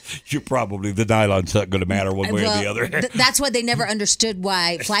hot, the nylon's not going to matter one way or the other. That's why they never understood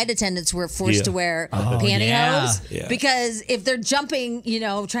why flight attendants were forced to wear pantyhose. Yeah. Because if they're jumping,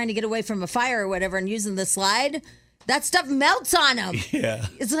 trying to get away from a fire or whatever and using the slide, that stuff melts on them. Yeah.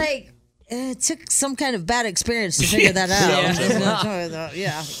 It's like, it took some kind of bad experience to figure that out.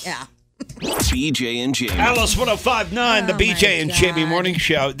 Yeah. BJ and Jamie. Alice 1059, the BJ and Jamie Morning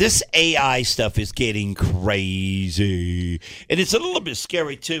Show. This AI stuff is getting crazy. And it's a little bit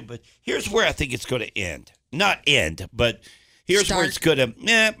scary, too. But here's where I think it's going to end. Not end, but here's where it's going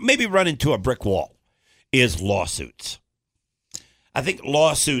to maybe run into a brick wall, is lawsuits. I think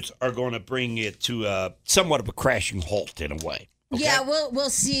lawsuits are going to bring it to somewhat of a crashing halt in a way. Okay? Yeah, we'll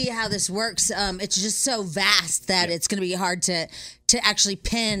see how this works. It's just so vast that it's going to be hard to actually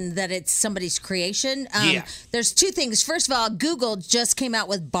pin that it's somebody's creation. There's two things. First of all, Google just came out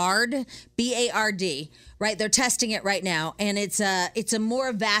with Bard, B-A-R-D. Right, they're testing it right now, and it's a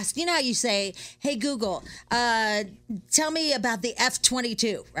more vast. You know how you say, "Hey Google, tell me about the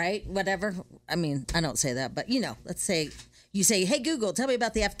F-22," right? Whatever. I mean, I don't say that, but let's say you say, "Hey Google, tell me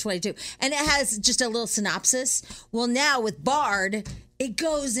about the F-22," and it has just a little synopsis. Well, now with Bard, it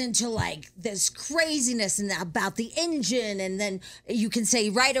goes into like this craziness and about the engine, and then you can say,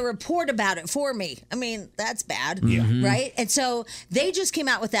 write a report about it for me. I mean, that's bad, right? And so they just came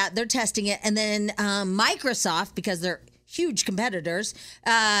out with that. They're testing it. And then Microsoft, because they're huge competitors,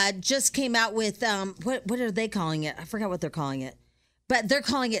 just came out with, what are they calling it? I forgot what they're calling it. But they're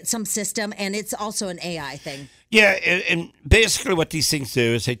calling it some system, and it's also an AI thing. Yeah, and basically what these things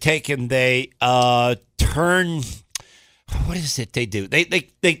do is they take and they turn... What is it they do?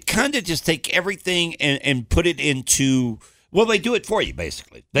 They kind of just take everything and put it into, well, they do it for you,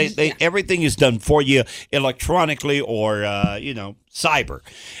 basically. Everything is done for you electronically or, cyber.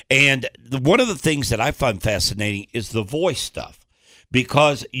 And one of the things that I find fascinating is the voice stuff,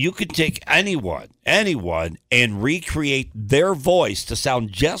 because you can take anyone, and recreate their voice to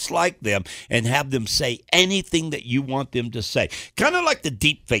sound just like them and have them say anything that you want them to say. Kind of like the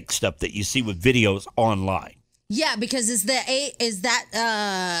deep fake stuff that you see with videos online. Yeah, because is the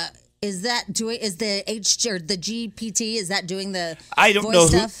GPT, is that doing the I don't voice know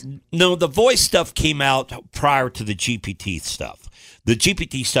stuff? No, the voice stuff came out prior to the GPT stuff. The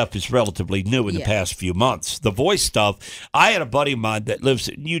GPT stuff is relatively new in the past few months. The voice stuff, I had a buddy of mine that lives,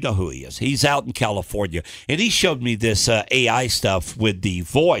 you know who he is. He's out in California, and he showed me this AI stuff with the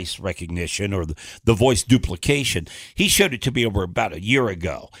voice recognition or the voice duplication. He showed it to me over about a year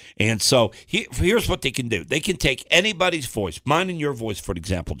ago. And so here's what they can do. They can take anybody's voice, mine and your voice, for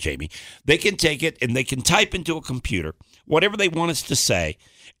example, Jamie. They can take it and they can type into a computer whatever they want us to say,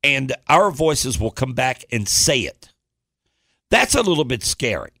 and our voices will come back and say it. That's a little bit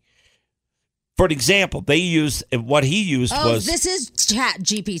scary. For an example, what he used was... this is Chat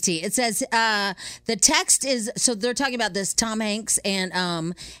GPT. It says the text is... So they're talking about this Tom Hanks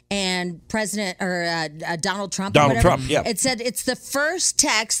and President or Donald Trump. Donald Trump, yeah. It said it's the first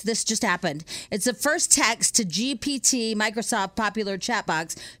text... This just happened. It's the first text to GPT, Microsoft popular chat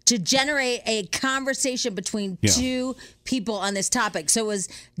box, to generate a conversation between two people on this topic. So it was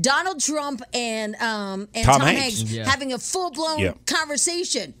Donald Trump and Tom Hanks having a full-blown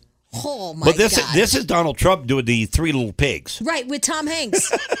conversation. Oh my God! But this is Donald Trump doing the Three Little Pigs, right, with Tom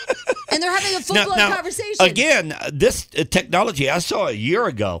Hanks, and they're having a full-blown conversation. Again, this technology I saw a year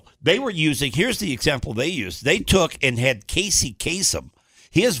ago. They were using. Here's the example they used. They took and had Casey Kasem,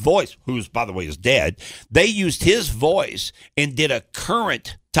 his voice, who's by the way is dead. They used his voice and did a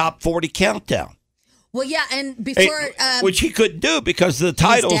current top 40 countdown. Well, yeah, and before... which he couldn't do because the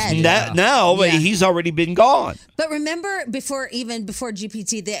titles now, he's already been gone. But remember, before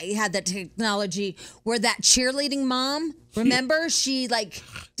GPT, they had that technology where that cheerleading mom, remember?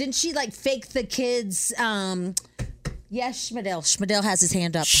 Didn't she fake the kids... Yes, Schmidl has his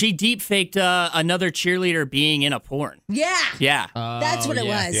hand up. She deep faked another cheerleader being in a porn. Yeah. Yeah. That's what it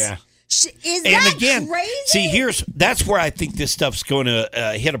was. Yeah. Is that crazy? See, that's where I think this stuff's going to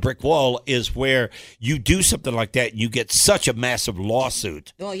hit a brick wall, is where you do something like that and you get such a massive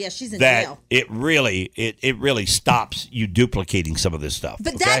lawsuit. Oh, yeah, she's in that jail. It really stops you duplicating some of this stuff.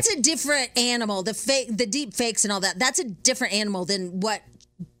 But that's a different animal. The deep fakes and all that. That's a different animal than what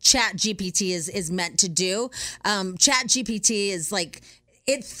Chat GPT is meant to do. Chat GPT is like...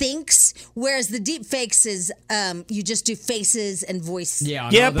 It thinks, whereas the deep fakes is you just do faces and voice.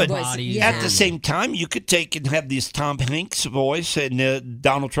 But at the same time, you could take and have this Tom Hanks voice and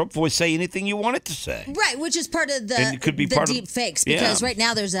Donald Trump voice say anything you want it to say. Right, which is part of the deep fakes. Because right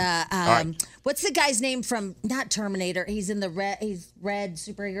now there's a what's the guy's name from not Terminator? He's in the red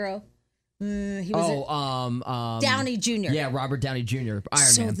superhero. He was Downey Jr. Yeah, Robert Downey Jr.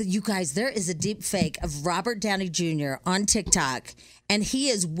 Iron Man. So you guys, there is a deep fake of Robert Downey Jr. on TikTok, and he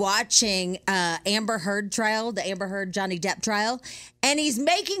is watching Amber Heard trial, the Amber Heard Johnny Depp trial, and he's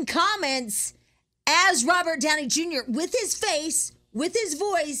making comments as Robert Downey Jr. with his face, with his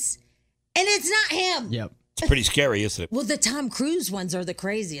voice, and it's not him. Yep. It's pretty scary, isn't it? Well, the Tom Cruise ones are the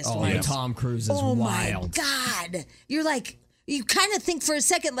craziest ones. Yeah, Tom Cruise is wild. Oh my God. You're like... You kind of think for a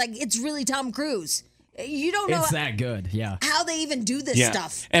second like it's really Tom Cruise. You don't know it's that good, yeah. How they even do this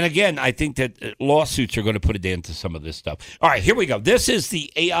stuff. And again, I think that lawsuits are going to put an end to some of this stuff. All right, here we go. This is the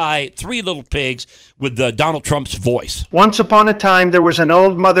AI Three Little Pigs with Donald Trump's voice. Once upon a time, there was an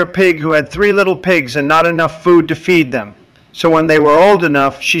old mother pig who had 3 little pigs and not enough food to feed them. So when they were old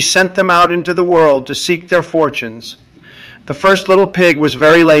enough, she sent them out into the world to seek their fortunes. The first little pig was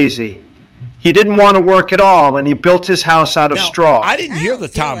very lazy. He didn't want to work at all, and he built his house out of straw. I didn't hear the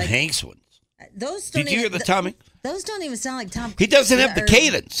Tom Hanks one. Those Did you hear the Tommy? Those don't even sound like Tom. He doesn't have the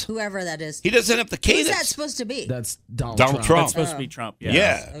cadence. Whoever that is. He doesn't have the cadence. Who's that supposed to be? That's Donald Trump. That's supposed to be Trump.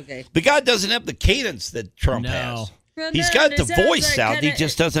 Yeah. Okay. The guy doesn't have the cadence that Trump has. He's got the voice sound. He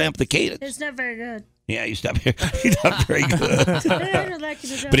just doesn't have the cadence. It's not very good. Yeah, he's not very good.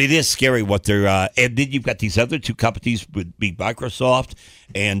 But it is scary what they're. And then you've got these other two companies, would be Microsoft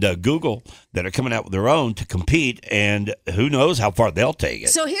and Google, that are coming out with their own to compete, and who knows how far they'll take it.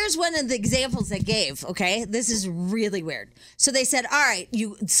 So here's one of the examples they gave. Okay, this is really weird. So they said, all right,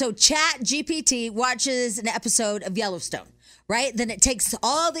 so Chat GPT watches an episode of Yellowstone. Right? Then it takes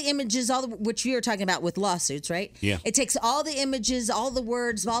all the images, which you were talking about with lawsuits, right? Yeah. It takes all the images, all the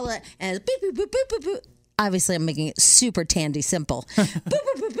words, all that, and boop, boop, boop, boop, boop, boop. Obviously, I'm making it super Tandy simple. Boop,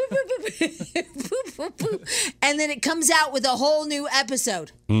 boop, boop, boop, boop, boop, boop, boop, boop. And then it comes out with a whole new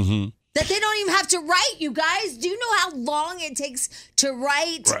episode. Mm-hmm. That they don't even have to write, you guys. Do you know how long it takes to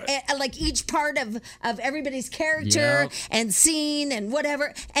write like each part of everybody's character and scene and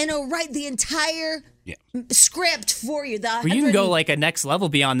whatever? And it'll write the entire script for you. Well, you can go like a next level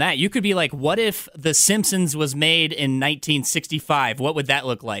beyond that. You could be like, what if The Simpsons was made in 1965? What would that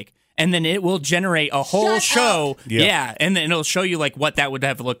look like? And then it will generate a whole show. Yeah. And then it'll show you like what that would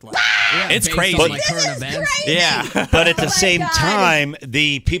have looked like. It's crazy. Yeah. But at the same time,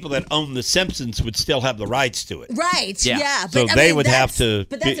 the people that own The Simpsons would still have the rights to it. Right. Yeah. So they would have to.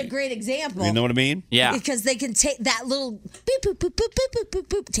 But that's a great example. You know what I mean? Yeah. Because they can take that little boop, boop, boop, boop, boop, boop, boop,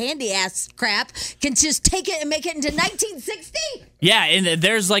 boop, Tandy ass crap, can just take it and make it into 1960. Yeah, and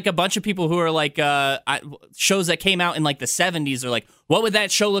there's like a bunch of people who are like shows that came out in like the 70s are like, what would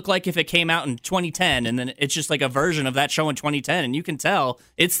that show look like if it came out in 2010? And then it's just like a version of that show in 2010, and you can tell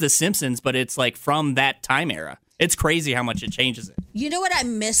it's The Simpsons, but it's like from that time era. It's crazy how much it changes it. You know what I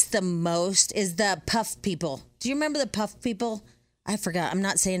miss the most is the Puff People. Do you remember the Puff People? I forgot. I'm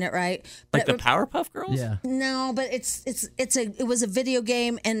not saying it right. Like the Powerpuff Girls? Yeah. No, but it was a video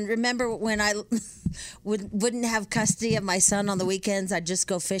game. And remember when I wouldn't have custody of my son on the weekends, I'd just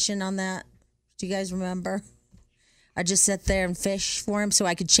go fishing on that. Do you guys remember? I'd just sit there and fish for him so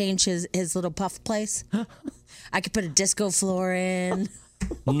I could change his little puff place. I could put a disco floor in.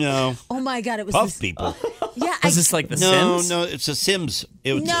 No. Oh my God! It was Puff People. Yeah. Is this like the Sims? No, it's the Sims.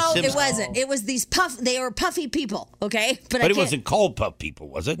 It wasn't. It was these they were puffy people. Okay, but it wasn't called Puff People,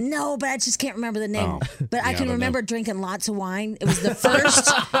 was it? No, but I just can't remember the name. Oh. But I can remember drinking lots of wine. It was the first.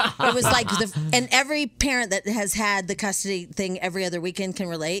 It was like and every parent that has had the custody thing every other weekend can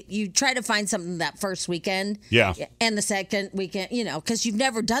relate. You try to find something that first weekend. Yeah. And the second weekend, because you've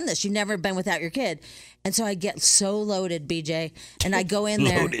never done this. You've never been without your kid. And so I get so loaded, BJ, and I go in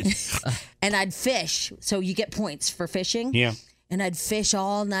there and I'd fish. So you get points for fishing. Yeah. And I'd fish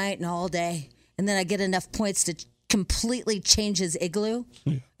all night and all day. And then I'd get enough points to completely change his igloo.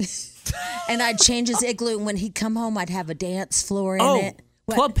 And I'd change his igloo. And when he'd come home, I'd have a dance floor in it.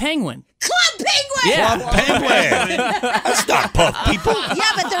 What? Club Penguin. Club Penguin! Yeah. Club Penguin. That's not Puff People.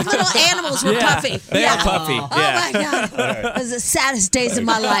 Yeah, but their little animals were puffy. They are puffy. Oh my God. It was the saddest days of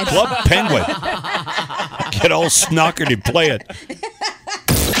my life. Club Penguin. Get all snockered and play it.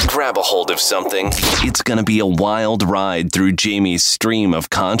 Grab a hold of something. It's going to be a wild ride through Jamie's stream of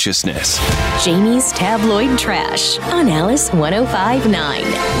consciousness. Jamie's Tabloid Trash on Alice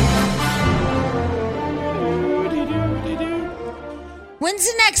 105.9. When's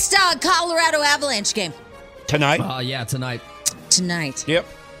the next Colorado Avalanche game? Tonight? Yeah, tonight. Tonight. Yep.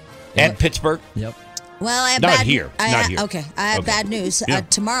 At Pittsburgh? Yep. Well, I have Not bad here. Not here. Okay, I have Okay. bad news. Yeah.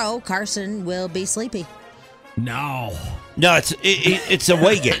 Tomorrow, Carson will be sleepy. No. No, it's a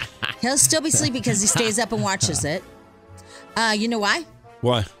away game. He'll still be sleepy because he stays up and watches it. You know why?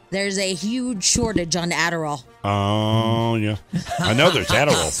 Why? There's a huge shortage on Adderall. Oh, yeah. I know there's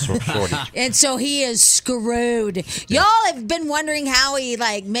Adderall shortage. And so he is screwed. Y'all have been wondering how he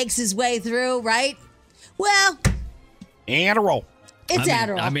makes his way through, right? Well, Adderall. It's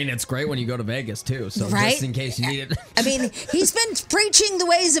Adderall. I mean, it's great when you go to Vegas, too. So Right? just in case you need it. I mean, he's been preaching the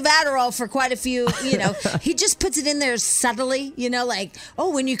ways of Adderall for quite a few, He just puts it in there subtly,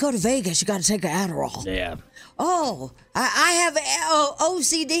 when you go to Vegas, you got to take an Adderall. Yeah. Oh, I have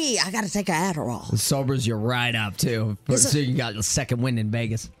OCD. I got to take an Adderall. It sobers you right up, too. So you got a second wind in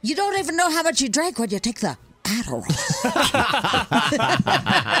Vegas. You don't even know how much you drank when you take the Adderall.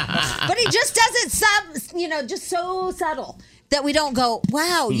 But he just does it, just so subtle that we don't go,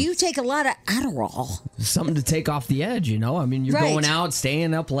 wow, you take a lot of Adderall. Something to take off the edge, I mean, you're Right. going out,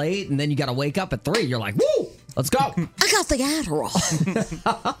 staying up late, and then you got to wake up at 3. You're like, woo! Let's go. I got the Adderall.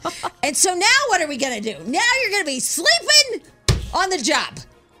 And so now what are we going to do? Now you're going to be sleeping on the job.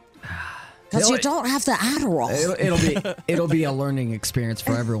 Because you don't have the Adderall. It'll be a learning experience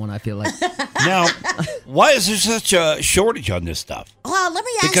for everyone, I feel like. Now, why is there such a shortage on this stuff? Well, let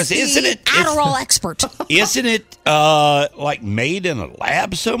me ask Because the isn't it- Adderall expert. Isn't it like made in a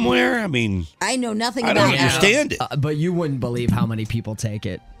lab somewhere? I mean, I know nothing I about don't understand it. But you wouldn't believe how many people take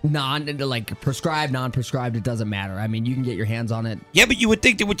it. Prescribed, non-prescribed, it doesn't matter. I mean, you can get your hands on it. Yeah, but you would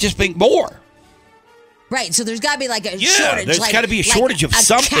think they would just make more. Right, so there's got to be like a Yeah, shortage. there's like- gotta be a shortage of like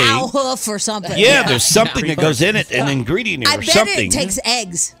something. A cow hoof or something. Yeah, there's something that goes in it, an ingredient I or bet something. it takes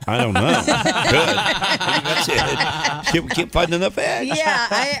eggs. I don't know. Good. That's it. We can't find enough eggs. Yeah,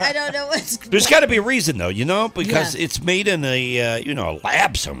 I don't know what's. There's got to be a reason, though, because Yeah. it's made in a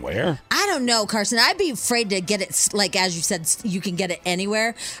lab somewhere. I don't know, Carson. I'd be afraid to get it, like, as you said, you can get it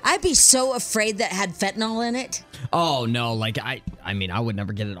anywhere. I'd be so afraid that it had fentanyl in it. Oh no, I mean, I would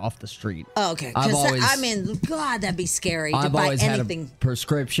never get it off the street. Oh, okay. I've 'Cause always- I mean, God, that'd be scary to I've buy always anything. had a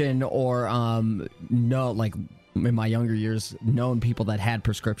prescription or in my younger years, known people that had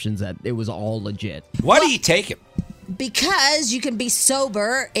prescriptions that it was all legit. Why do you take it? Because you can be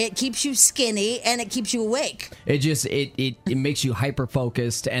sober, it keeps you skinny, and it keeps you awake. It just it makes you hyper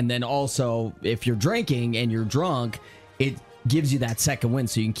focused, and then also if you're drinking and you're drunk, it gives you that second wind,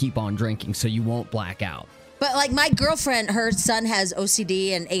 so you can keep on drinking, so you won't black out. But like my girlfriend, her son has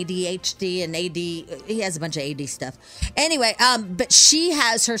OCD and ADHD and AD. He has a bunch of AD stuff. Anyway, but she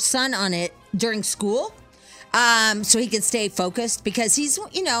has her son on it during school, so he can stay focused because he's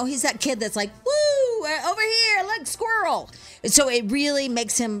that kid that's like, woo, over here, look, squirrel. So it really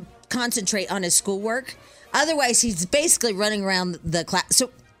makes him concentrate on his schoolwork. Otherwise, he's basically running around the class. So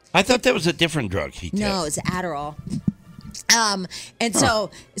I thought that was a different drug he took. no, it's Adderall. And so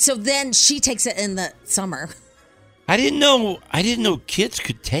then she takes it in the summer. I didn't know kids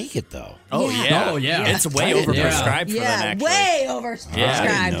could take it though. Oh yeah. It's way overprescribed for them. Actually, way overprescribed.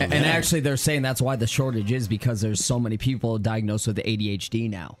 Yeah, And actually, they're saying that's why the shortage is because there's so many people diagnosed with ADHD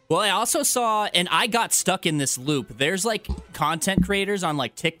now. Well, I also saw, and I got stuck in this loop. There's like content creators on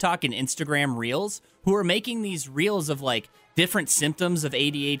like TikTok and Instagram Reels who are making these reels of like different symptoms of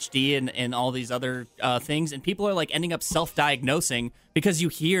ADHD and all these other things. And people are like ending up self-diagnosing because you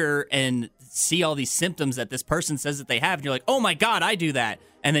hear and see all these symptoms that this person says that they have. And you're like, oh my God, I do that.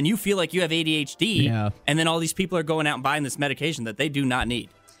 And then you feel like you have ADHD. Yeah. And then all these people are going out and buying this medication that they do not need.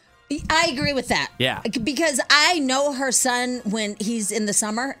 I agree with that. Yeah. Because I know her son when he's in the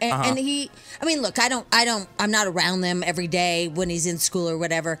summer and look, I'm not around them every day when he's in school or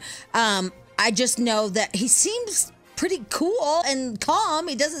whatever. I just know that he seems pretty cool and calm.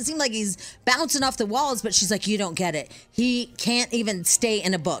 He doesn't seem like he's bouncing off the walls, but she's like, you don't get it. He can't even stay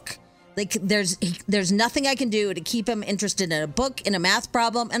in a book. Like there's nothing I can do to keep him interested in a book, in a math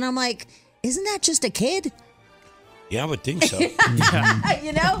problem. And I'm like, isn't that just a kid? Yeah, I would think so.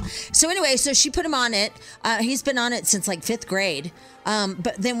 So anyway, so she put him on it. He's been on it since like 5th grade.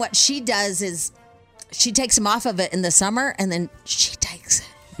 But then what she does is she takes him off of it in the summer and then she takes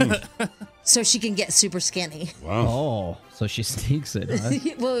it. So she can get super skinny. Wow. Oh, so she sneaks it, huh?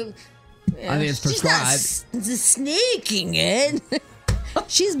 Well, I mean, it's prescribed. She's not sneaking it.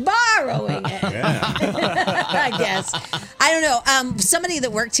 She's borrowing it. I guess. I don't know. Somebody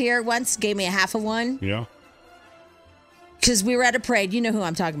that worked here once gave me a half of one. Yeah. Because we were at a parade. You know who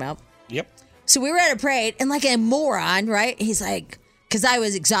I'm talking about. Yep. So we were at a parade, and like a moron, right? He's like, because I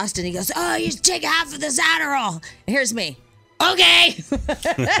was exhausted. He goes, oh, you should take half of this Adderall. And here's me. Okay.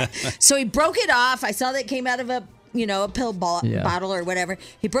 So he broke it off. I saw that it came out of a pill bottle or whatever.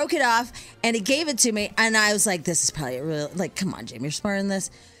 He broke it off and he gave it to me. And I was like, this is probably a real, like, come on, Jamie, you're smarter than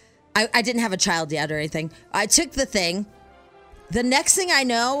this. I didn't have a child yet or anything. I took the thing. The next thing I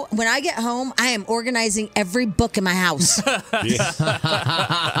know, when I get home, I am organizing every book in my house.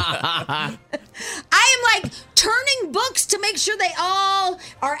 I am like turning books to make sure they all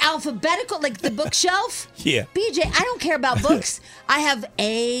are alphabetical, like the bookshelf. Yeah. BJ, I don't care about books. I have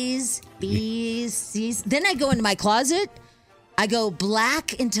A's, B's, C's. Then I go into my closet. I go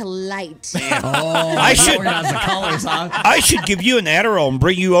black into light. I should give you an Adderall and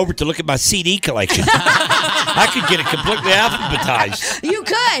bring you over to look at my CD collection. I could get it completely alphabetized. You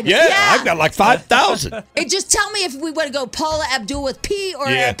could. Yeah, I've got like 5,000. It just tell me if we want to go Paula Abdul with P or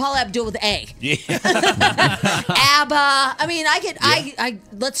Paula Abdul with A. Yeah. ABBA. I mean, I could. I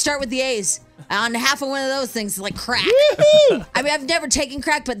let's start with the A's. On half of one of those things, like crack. I mean, I've never taken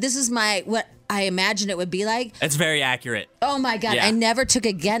crack, but this is what I imagine it would be like. It's very accurate. Oh my God, Yeah. I never took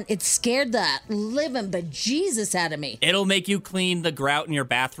again. It scared the living bejesus out of me. It'll make you clean the grout in your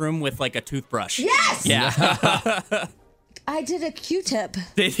bathroom with like a toothbrush. Yes! Yeah. I did a Q-tip.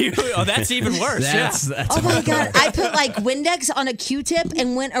 Did you? Oh, that's even worse. That's Oh my God, I put like Windex on a Q-tip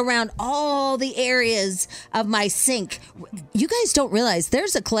and went around all the areas of my sink. You guys don't realize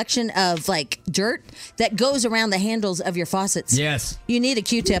there's a collection of like dirt that goes around the handles of your faucets. Yes. You need a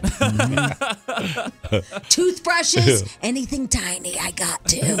Q-tip. Toothbrushes, anything tiny, I got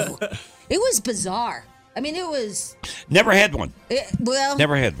to. It was bizarre. I mean, it was. Never had one. Well,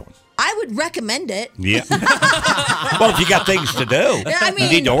 Never had one. I would recommend it. Yeah. Well, if you got things to do, I mean,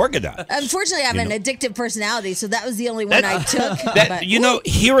 you need to organize. Unfortunately, I have an addictive personality, so that was the only one I took. but-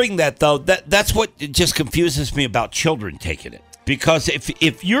 Hearing that though, that's what just confuses me about children taking it. Because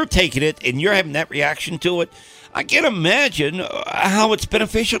if you're taking it and you're having that reaction to it, I can't imagine how it's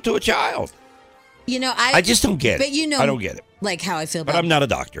beneficial to a child. I just don't get it. But I don't get it. Like how I feel But about I'm not a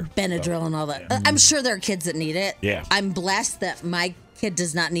doctor. Benadryl and all that. I'm sure there are kids that need it. Yeah. I'm blessed that my kid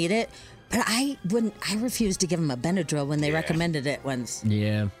does not need it. But I refused to give him a Benadryl when they recommended it once.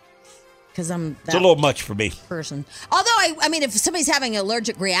 Yeah. Because I'm It's a little much for me. person. Although, I mean, if somebody's having an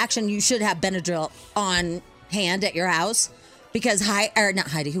allergic reaction, you should have Benadryl on hand at your house. Because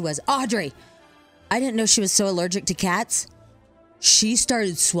Audrey. I didn't know she was so allergic to cats. She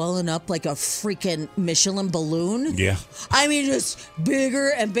started swelling up like a freaking Michelin balloon. Yeah. I mean, just bigger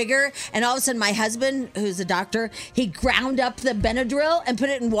and bigger. And all of a sudden, my husband, who's a doctor, he ground up the Benadryl and put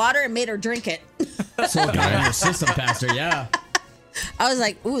it in water and made her drink it. So it got in your system faster, yeah. I was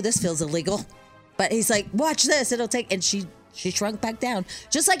like, ooh, this feels illegal. But he's like, watch this. It'll take. And she shrunk back down,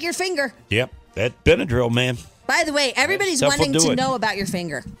 just like your finger. Yep. That Benadryl, man. By the way, everybody's That stuff will wanting do to it. know about your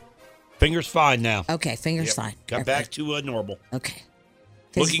finger. Finger's fine now. Okay, finger's Yep. fine. Got back to normal. Okay.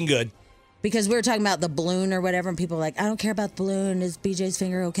 Looking good. Because we were talking about the balloon or whatever, and people were like, I don't care about the balloon. Is BJ's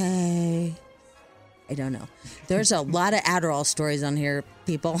finger okay? I don't know. There's a lot of Adderall stories on here,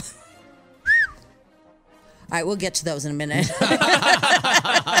 people. All right, we'll get to those in a minute.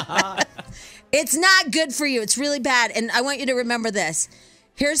 It's not good for you. It's really bad. And I want you to remember this.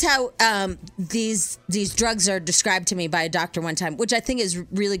 Here's how these drugs are described to me by a doctor one time, which I think is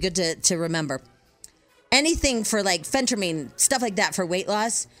really good to remember. Anything for like phentermine, stuff like that for weight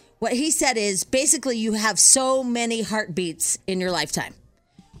loss. What he said is basically you have so many heartbeats in your lifetime.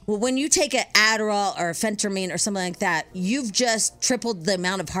 Well, when you take an Adderall or a phentermine or something like that, you've just tripled the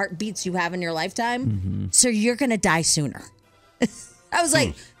amount of heartbeats you have in your lifetime. Mm-hmm. So you're going to die sooner. I was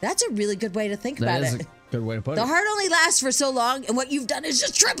like, that's a really good way to think about That is it. a good way to put The it. heart only lasts for so long, and what you've done is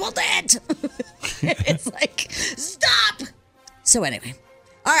just tripled it. It's like, stop. So anyway,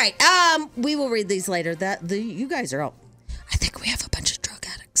 all right. We will read these later. You guys are all. I think we have a bunch of drug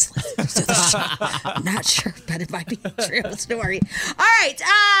addicts listening to the show. I'm not sure, but it might be a true story. All right,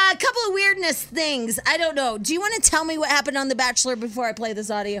 a couple of weirdness things. I don't know. Do you want to tell me what happened on The Bachelor before I play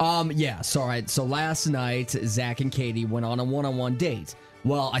this audio? Yeah. So, all right. So last night, Zach and Katie went on a one-on-one date.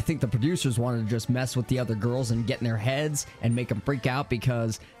 Well, I think the producers wanted to just mess with the other girls and get in their heads and make them freak out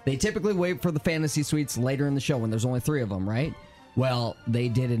because they typically wait for the fantasy suites later in the show when there's only 3 of them, right? Well, they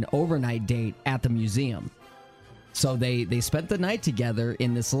did an overnight date at the museum. So they spent the night together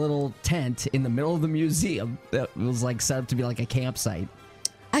in this little tent in the middle of the museum. It was like set up to be like a campsite.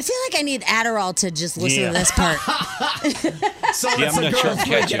 I feel like I need Adderall to just listen to this part. So Yeah, it's I'm the not sure girls I'm catching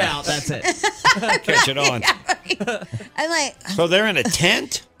freaking it. out. That's it. Catch it on. I'm like, So they're in a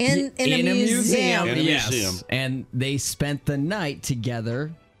tent? in a museum. In a Yes. museum. And they spent the night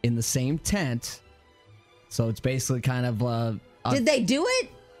together in the same tent. So it's basically kind of Did they do it?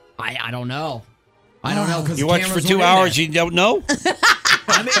 I don't know. I don't know because You watch for 2 hours, you don't know?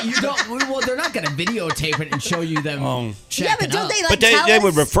 I mean, you don't. Well, they're not going to videotape it and show you them. Yeah, but don't they like But tell they us?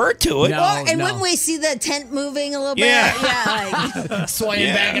 would refer to it. No. And when we see the tent moving a little bit, Yeah. like,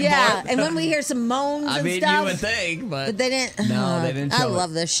 swaying back and yeah, forth. and when we hear some moans I and mean, stuff. you would think, but They didn't. No, they didn't I show it.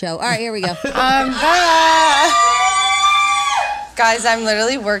 love this show. All right, here we go. Guys, I'm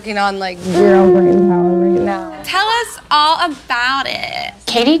literally working on like 0 brain power right now. Tell us all about it.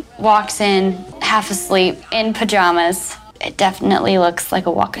 Katie walks in half asleep in pajamas. It definitely looks like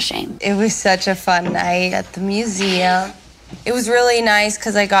a walk of shame. It was such a fun night at the museum. It was really nice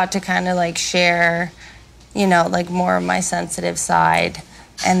because I got to kind of like share, like more of my sensitive side.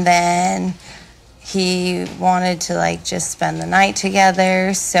 And then he wanted to like just spend the night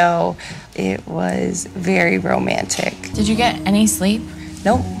together. So it was very romantic. Did you get any sleep?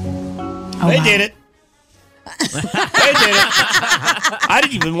 Nope. Oh, They wow. did it. They did it. I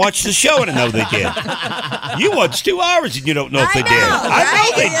didn't even watch the show and I know they did. You watched 2 hours and you don't know if they did. I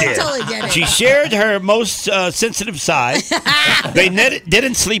know they did. Totally did it. She shared her most sensitive side. They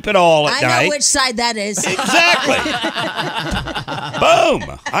didn't sleep at all at night. I know which side that is. Exactly.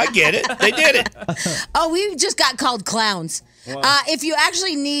 Boom. I get it. They did it. Oh, we just got called clowns. If you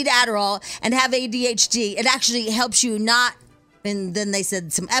actually need Adderall and have ADHD, it actually helps you not. And then they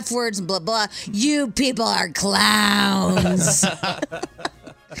said some F words and blah, blah. You people are clowns. Sorry,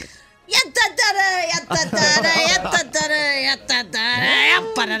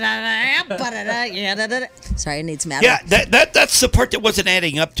 I need some Adderall. Yeah, that's the part that wasn't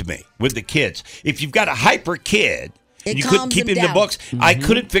adding up to me with the kids. If you've got a hyper kid, and you couldn't keep him in the books, I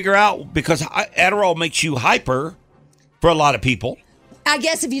couldn't figure out because Adderall makes you hyper for a lot of people. I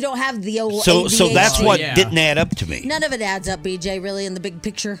guess if you don't have the old So ADHD. that's what didn't add up to me. None of it adds up, BJ, really, in the big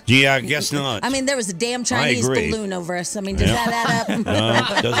picture. Yeah, I guess not. I mean, there was a damn Chinese balloon over us. I mean, does that add up?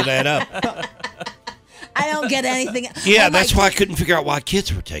 No, doesn't add up. I don't get anything. Yeah, that's why I couldn't figure out why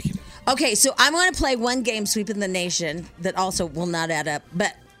kids were taking it. Okay, so I'm going to play one game, Sweeping the Nation, that also will not add up.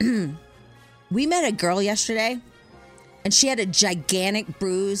 But we met a girl yesterday, and she had a gigantic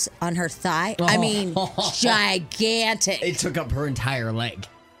bruise on her thigh. I mean, gigantic. It took up her entire leg.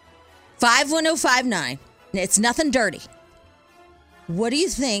 51059. It's nothing dirty. What do you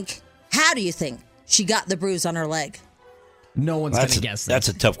think? How do you think she got the bruise on her leg? No one's going to guess that. That's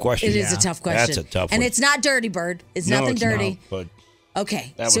a tough question. It is a tough question. That's a tough one. And it's not dirty, Bird. It's nothing dirty. Not, but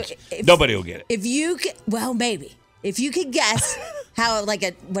okay. nobody will get it. If you could, well, maybe. If you could guess how,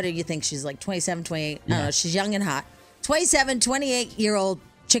 what do you think? She's like 27, 28. I don't know. She's young and hot. 27, 28-year-old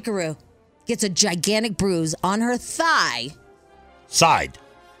chickaroo gets a gigantic bruise on her thigh. Side.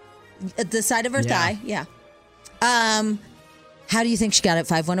 At the side of her thigh, yeah. How do you think she got it?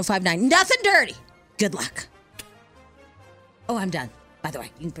 51059. Nothing dirty. Good luck. Oh, I'm done. By the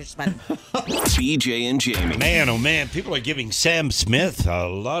way, you can push the button. BJ and Jamie. Man, oh man, people are giving Sam Smith a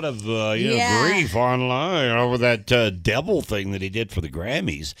lot of grief online over that devil thing that he did for the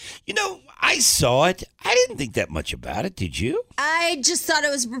Grammys. You know, I saw it. I didn't think that much about it. Did you? I just thought it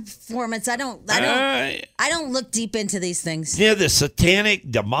was a performance. I don't look deep into these things. Yeah, the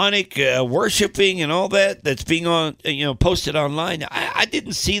satanic, demonic worshiping and all that's being posted online. I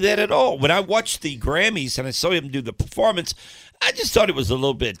didn't see that at all. When I watched the Grammys and I saw him do the performance, I just thought it was a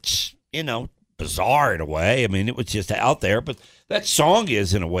little bit, bizarre in a way. I mean, it was just out there, but that song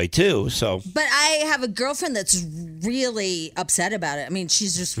is in a way too. So, but I have a girlfriend that's really upset about it. I mean,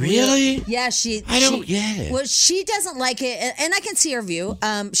 she's just really, yeah. I don't get it. Well, she doesn't like it, and I can see her view.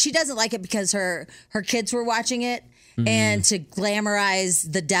 She doesn't like it because her kids were watching it, and to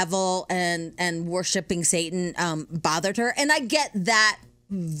glamorize the devil and worshiping Satan bothered her. And I get that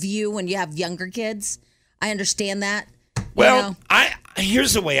view when you have younger kids. I understand that. Well,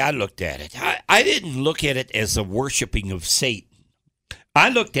 here's the way I looked at it. I didn't look at it as a worshiping of Satan. I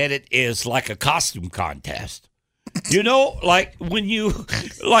looked at it as like a costume contest. Like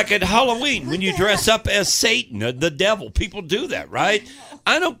like at Halloween, when you dress up as Satan, the devil, people do that, right?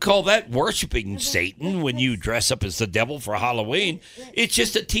 I don't call that worshiping Satan when you dress up as the devil for Halloween. It's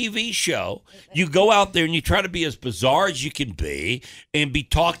just a TV show. You go out there and you try to be as bizarre as you can be and be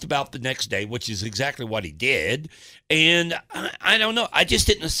talked about the next day, which is exactly what he did. And I don't know. I just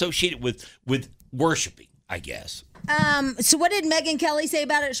didn't associate it with worshiping, I guess. So what did Megyn Kelly say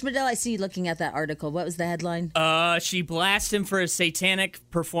about it, Schmidl? I see you looking at that article. What was the headline? She blasted him for a satanic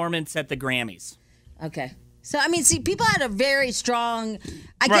performance at the Grammys. Okay. So, I mean, see, people had a very strong,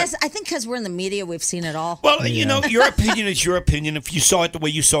 I think because we're in the media, we've seen it all. Well, your opinion is your opinion. If you saw it the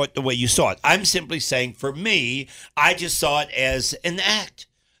way you saw it, the way you saw it. I'm simply saying, for me, I just saw it as an act.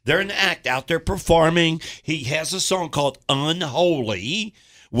 They're an act out there performing. He has a song called Unholy,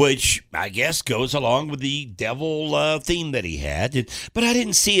 which I guess goes along with the devil theme that he had. But I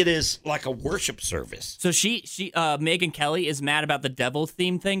didn't see it as like a worship service. So she Megyn Kelly is mad about the devil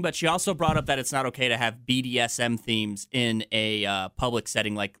theme thing, but she also brought up that it's not okay to have BDSM themes in a public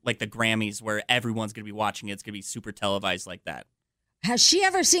setting like the Grammys, where everyone's going to be watching it. It's going to be super televised like that. Has she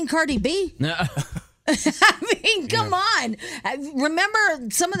ever seen Cardi B? No. I mean, come on.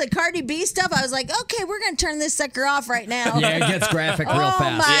 Remember some of the Cardi B stuff? I was like, okay, we're going to turn this sucker off right now. Yeah, it gets graphic real fast.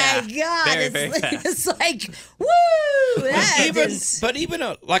 Oh, my God. Very fast. It's like, woo! But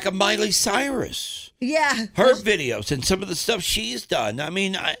even like a Miley Cyrus. Yeah. Her videos and some of the stuff she's done. I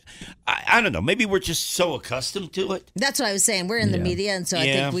mean, I don't know. Maybe we're just so accustomed to it. That's what I was saying. We're in the media, and so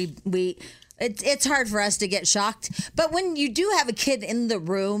I think we it's hard for us to get shocked. But when you do have a kid in the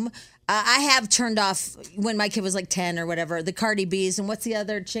room, I have turned off, when my kid was like 10 or whatever, the Cardi B's, and what's the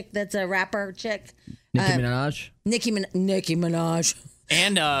other chick that's a rapper chick? Nicki Minaj. Nicki Minaj.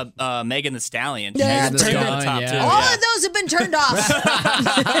 And Megan Thee Stallion. Yeah, She's turned on it. top too. All of those have been turned off.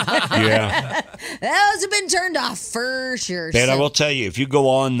 Yeah. Those have been turned off for sure. And I So- will tell you, if you go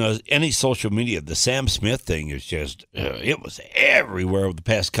on any social media, the Sam Smith thing is just, it was everywhere over the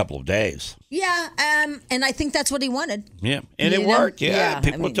past couple of days. Yeah, and I think that's what he wanted. Yeah, and it You know? worked. Yeah, Yeah,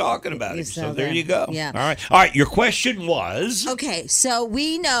 people I were mean, talking about you it. saw So there that. you go. Yeah. All right. Your question was. Okay, so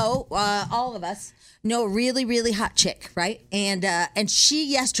we know all of us know a really, really hot chick, right? And she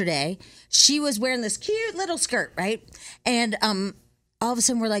yesterday, she was wearing this cute little skirt, right? And all of a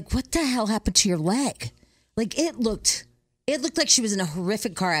sudden we're like, what the hell happened to your leg? Like it looked like she was in a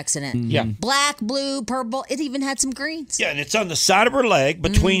horrific car accident. Yeah. Black, blue, purple. It even had some greens. Yeah, and it's on the side of her leg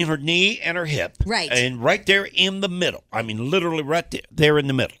between her knee and her hip. Right. And right there in the middle. I mean, literally right there in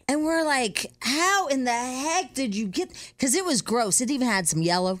the middle. And we're like, how in the heck did you get? Because it was gross. It even had some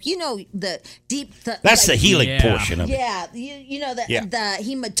yellow. You know, the deep. That's the healing portion of it. Yeah, you know the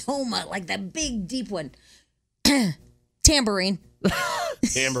hematoma, like that big deep one. Tambourine.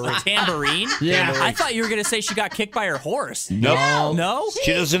 Tambourine? Yeah. I thought you were going to say she got kicked by her horse. Nope. No?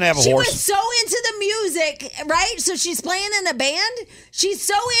 She doesn't have a She horse. was so into the music, right? So she's playing in a band. She's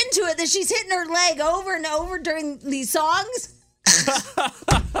so into it that she's hitting her leg over and over during these songs.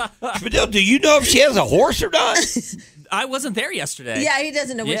 Fidel, do you know if she has a horse or not? I wasn't there yesterday. Yeah, he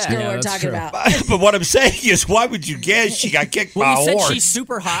doesn't know which girl we're talking about. But what I'm saying is, why would you guess she got kicked by Well, a you said horse? she's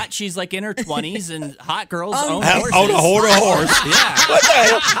super hot. She's like in her 20s, and hot girls own Have- horses. own a horse. Yeah. What the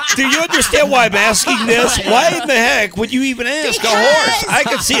hell? Do you understand why I'm asking this? Why in the heck would you even ask a horse? I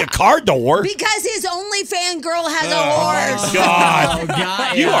could see a car door. Because his only fan girl has a Oh, horse.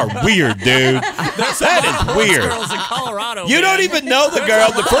 God. You are weird, dude. That is weird. Girls in Colorado. You don't even know the girl.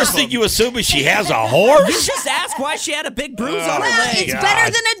 The first thing you assume is she has a horse. You just asked why she had a big bruise on her Well, leg. it's better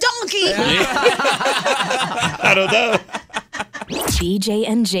than a donkey. I don't know. BJ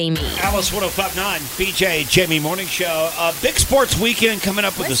and Jamie. Alice 105.9, BJ, Jamie Morning Show. Big sports weekend coming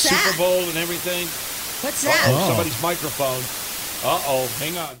up with What's the that? Super Bowl and everything. What's that? Uh-oh, somebody's microphone. Uh-oh,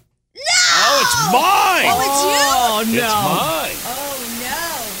 hang on. No! Oh, it's mine! Oh, it's you? Oh, no. It's mine. Oh, no.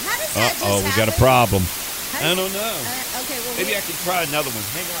 How does that just Uh-oh, we got a happen? problem. How I does- don't know. Okay, well, Maybe I can try another one.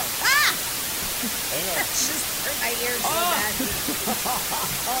 Hang on. Hang on. That just hurt my ears so bad.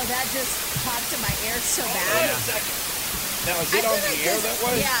 Oh, that just popped in my ears so Wait bad. a second. Now, is it on the air that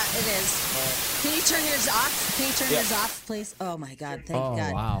way? Yeah, it is. Can you turn yours off? Can you turn Yeah. yours off, please? Oh, my God. Thank Oh,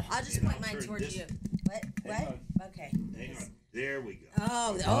 God. wow. I'll just point mine towards you. What? Okay. Hang on. There we go.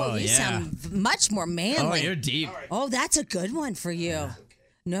 Oh, you yeah. sound much more manly. Oh, you're deep. Oh, that's a good one for you.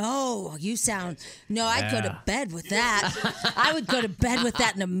 No, you sound. No, I'd go to Yeah. bed with that. I would go to bed with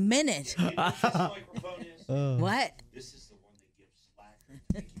that in a minute. Microphone is. What? This is the one that gives slack.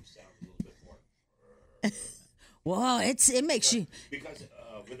 Make you sound a little bit more. Whoa, it makes you. Because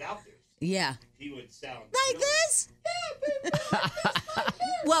without this, Yeah. he would sound Like this?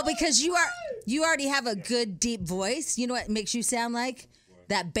 Well, because you already have a good deep voice. You know what makes you sound like?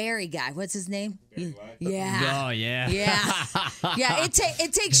 That Barry guy. What's his name? Yeah. Oh, yeah. Yeah. Yeah,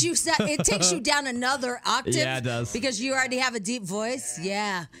 it takes you down another octave. Yeah, it does. Because you already have a deep voice.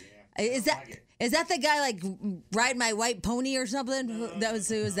 Yeah. Is that the guy like riding my white pony or something? Who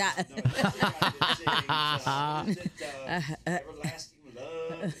was that? Everlasting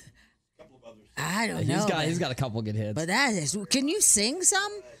Love. A couple of others. I don't know. He's got a couple good hits. But that is. Can you sing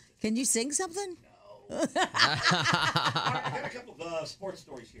some? Can you sing something? I got a couple of sports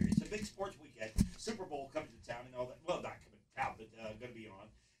stories here. It's a big sports weekend. Super Bowl coming to town and all that. Well, not coming to town, but going to be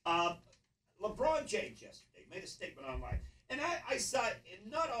on. LeBron James yesterday made a statement online. And I side,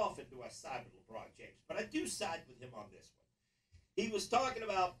 and not often do I side with LeBron James, but I do side with him on this one. He was talking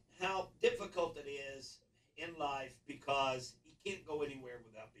about how difficult it is in life because he can't go anywhere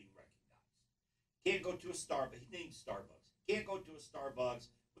without being recognized. Can't go to a Starbucks. He named Starbucks. Can't go to a Starbucks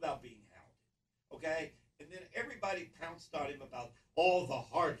without being held. Okay? And then everybody pounced on him about all the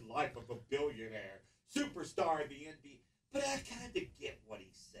hard life of a billionaire, superstar of the NBA. But I kind of get what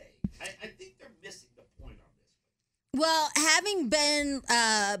he's saying. I think they're missing the point on this one. Well, having been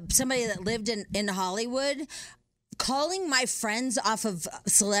somebody that lived in Hollywood, calling my friends off of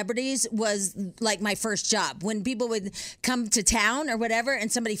celebrities was like my first job. When people would come to town or whatever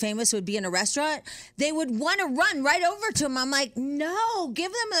and somebody famous would be in a restaurant, they would want to run right over to them. I'm like, no,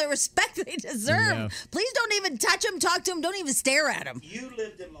 give them the respect they deserve. Yeah. Please don't even touch them, talk to them, don't even stare at them. You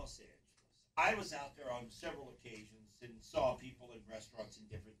lived in Los Angeles. I was out there on several occasions and saw people in restaurants and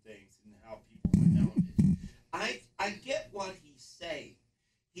different things and how people were hounded. I get what he's saying.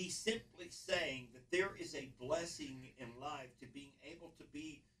 He's simply saying that there is a blessing in life to being able to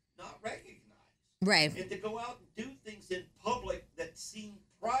be not recognized. Right. And to go out and do things in public that seem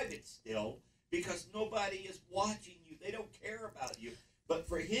private still because nobody is watching you. They don't care about you. But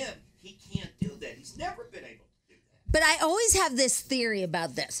for him, he can't do that. He's never been able to do that. But I always have this theory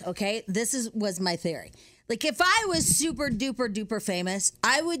about this, okay? Was my theory. Like, if I was super duper duper famous,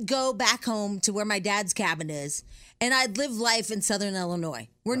 I would go back home to where my dad's cabin is, and I'd live life in Southern Illinois,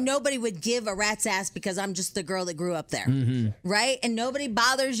 where nobody would give a rat's ass because I'm just the girl that grew up there, right? And nobody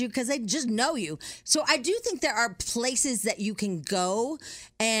bothers you because they just know you. So I do think there are places that you can go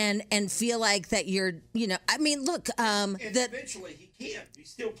and feel like that you're, I mean, look. And eventually he can. He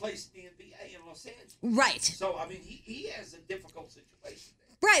still plays in the NBA in Los Angeles. Right. So, I mean, he has a difficult situation there.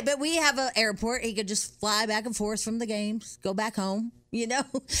 Right, but we have an airport. He could just fly back and forth from the games, go back home,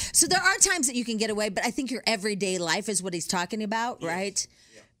 So there are times that you can get away, but I think your everyday life is what he's talking about, right?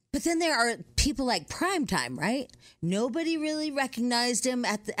 Yeah. But then there are people like Primetime, right? Nobody really recognized him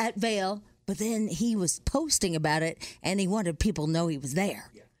at Vail, but then he was posting about it, and he wanted people to know he was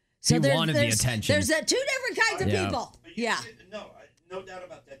there. Yeah. So he wanted the attention. There's two different kinds of people. No doubt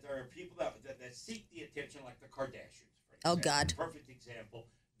about that. There are people that seek the attention, like the Kardashians. Oh, God. Perfect example.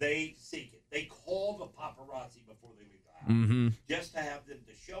 They seek it. They call the paparazzi before they leave the house just to have them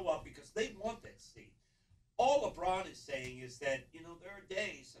to show up because they want that seat. All LeBron is saying is that, there are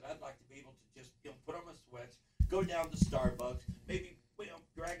days that I'd like to be able to just, put on my sweats, go down to Starbucks, maybe,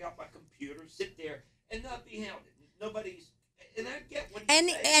 drag out my computer, sit there, and not be hounded. Nobody's... And I get what he's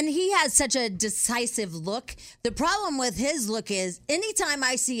saying. And he has such a decisive look. The problem with his look is anytime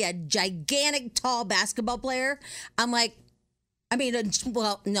I see a gigantic, tall basketball player, I'm like, let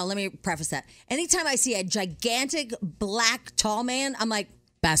me preface that. Anytime I see a gigantic, black, tall man, I'm like,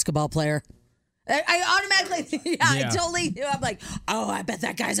 basketball player. I automatically, I totally, I'm like, oh, I bet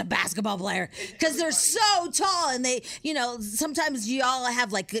that guy's a basketball player. Because they're so tall and they, sometimes you all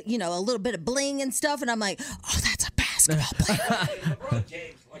have like, a little bit of bling and stuff. And I'm like, oh, that's a basketball player. LeBron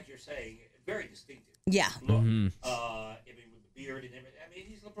James, like you're saying, very distinctive. Yeah. Look, with the beard and everything.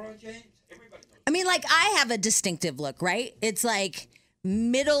 He's LeBron James. Everybody knows. Like I have a distinctive look, right? It's like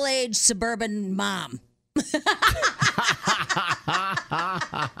middle-aged suburban mom.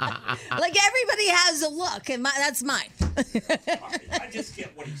 Like everybody has a look, and that's mine. I just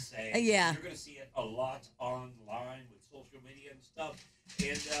get what he's saying. Yeah. You're going to see it a lot online with social media and stuff.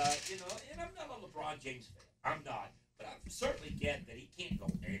 And, and I'm not a LeBron James fan. I'm not. But I certainly get that he can't go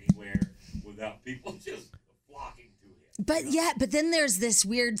anywhere without people just flocking to him. But then there's this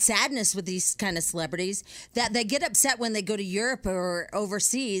weird sadness with these kind of celebrities that they get upset when they go to Europe or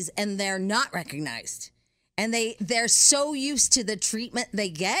overseas and they're not recognized. And they're so used to the treatment they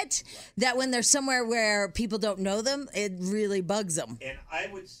get that when they're somewhere where people don't know them, it really bugs them. And I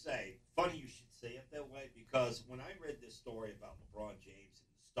would say, funny you should say it that way, because when I read this story about LeBron James and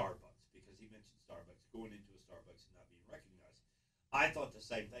Starbucks, because he mentioned Starbucks, going into a Starbucks and not being recognized, I thought the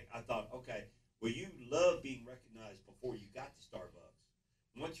same thing. I thought, okay, well, you love being recognized before you got to Starbucks.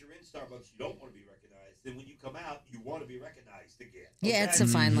 Once you're in Starbucks, you don't want to be recognized. Then when you come out, you want to be recognized again. Okay? Yeah, it's a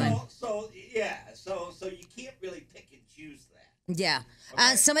fine line. So you can't really pick and choose that. Yeah.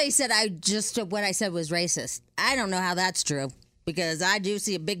 Okay? Somebody said what I said was racist. I don't know how that's true because I do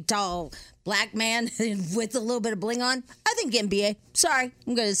see a big, tall black man with a little bit of bling on. I think NBA. Sorry,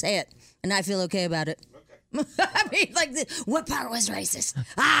 I'm going to say it, and I feel okay about it. Okay. What part was racist?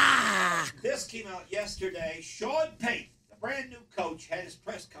 This came out yesterday. Sean Payton, the brand new coach, had his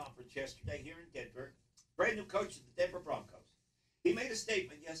press conference yesterday here in Denver. Brand new coach of the Denver Broncos. He made a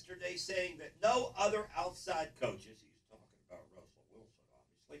statement yesterday saying that no other outside coaches, he's talking about Russell Wilson,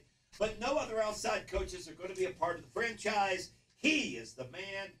 obviously, but no other outside coaches are going to be a part of the franchise. He is the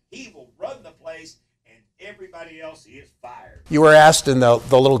man. He will run the place. Everybody else is fired. You were asked in the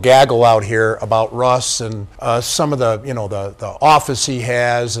little gaggle out here about Russ and some of the office he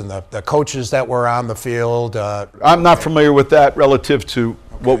has and the coaches that were on the field. I'm not familiar with that relative to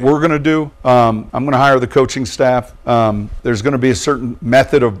what we're going to do. I'm going to hire the coaching staff. There's going to be a certain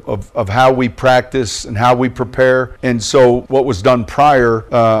method of how we practice and how we prepare. And so what was done prior,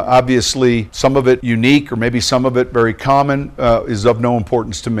 obviously some of it unique or maybe some of it very common, is of no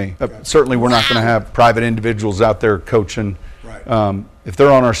importance to me. Certainly we're not going to have private individuals out there coaching. Right. If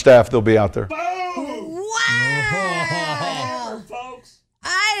they're on our staff, they'll be out there. Wow! Folks.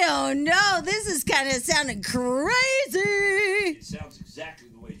 I don't know. This is kind of sounding crazy. It sounds exactly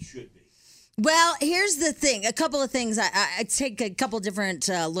the way it should be. Well, here's the thing. A couple of things. I take a couple different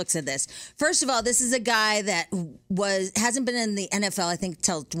looks at this. First of all, this is a guy that hasn't been in the NFL, I think,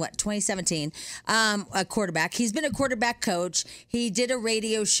 till 2017. A quarterback. He's been a quarterback coach. He did a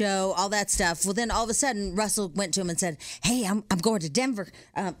radio show, all that stuff. Well, then all of a sudden, Russell went to him and said, "Hey, I'm going to Denver.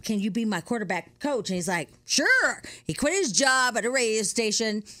 Can you be my quarterback coach?" And he's like, "Sure." He quit his job at a radio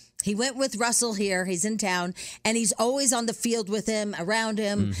station. He went with Russell here. He's in town, and he's always on the field with him, around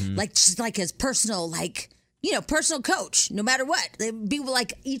him, just like his personal, personal coach. No matter what, they'd be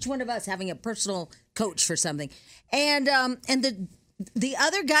like each one of us having a personal coach for something. And the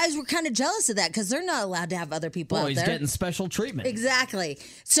other guys were kind of jealous of that because they're not allowed to have other people out there. He's getting special treatment. Exactly.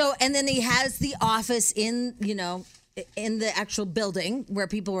 So, and then he has the office in the actual building where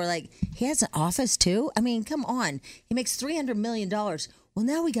people were like, he has an office too? I mean, come on. He makes $300 million. Well,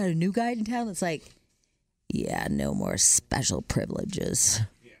 now we got a new guy in town that's like, yeah, no more special privileges.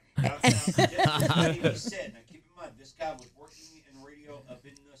 Yeah. Now, he said, now keep in mind, this guy was working in radio up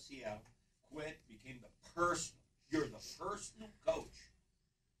in Seattle, quit, became you're the personal coach,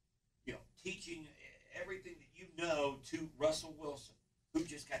 teaching everything that you know to Russell Wilson, who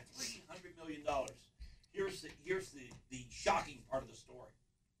just got $300 million. Here's the shocking part of the story.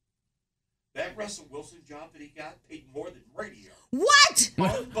 That Russell Wilson job that he got paid more than radio. What?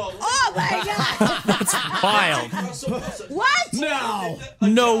 Oh, my God. That's wild. Russell Wilson. What?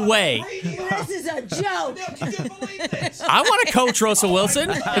 No way. This is a joke. I want to coach Russell Wilson.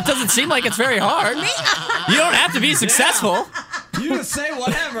 It doesn't seem like it's very hard. You don't have to be successful. You just say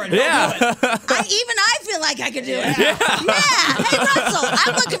whatever. And Yeah. do it. I feel like I could do it. Yeah. Hey, Russell,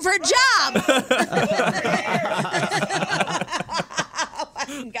 I'm looking for a job.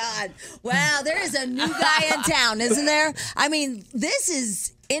 Oh, my God. Wow, there is a new guy in town, isn't there? I mean, this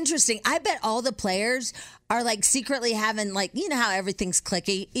is interesting. I bet all the players are like secretly having how everything's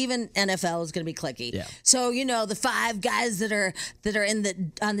clicky. Even NFL is going to be clicky. Yeah. So, the 5 guys that are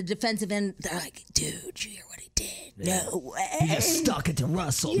on the defensive end, they're like, dude, you hear what he did? Yeah. No way. You just stuck it to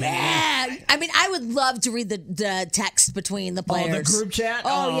Russell, man. Yeah. I mean, I would love to read the text between the players. Oh, the group chat?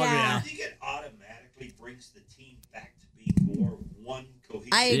 Oh, yeah. I think it automatically brings the team back to being more one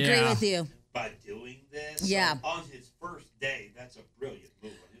cohesive. I agree with you. By doing this on his first day, that's a brilliant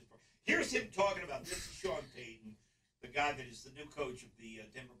move on his part. Here's him talking about this. Is Sean Payton, the guy that is the new coach of the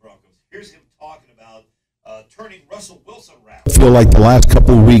Denver Broncos. Here's him talking about turning Russell Wilson around. I feel like the last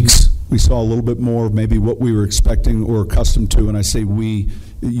couple of weeks we saw a little bit more of maybe what we were expecting or accustomed to, and I say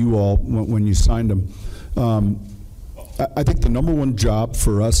you all, when you signed him. I think the number one job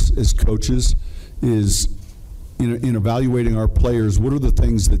for us as coaches is in evaluating our players, what are the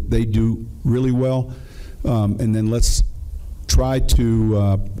things that they do really well, and then let's try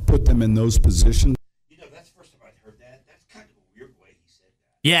to put them in those positions. That's the first time I'd heard that. That's kind of a weird way he said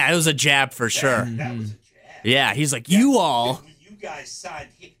that. Yeah, it was a jab for sure. That was a jab. Yeah, he's like, you all. When you guys signed,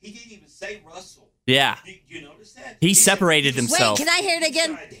 he didn't even say Russell. Yeah. Do you notice that? He separated himself. Wait, can I hear it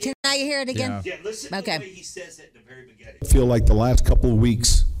again? Can I hear it again? Yeah, listen to the way he says it in the very beginning. I feel like the last couple of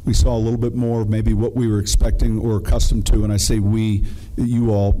weeks we saw a little bit more of maybe what we were expecting or accustomed to, and I say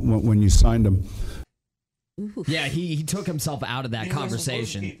you all, when you signed him. Yeah, he took himself out of that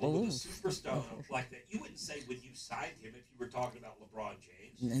conversation. People with a superstar like that, you wouldn't say when you signed him if you were talking about LeBron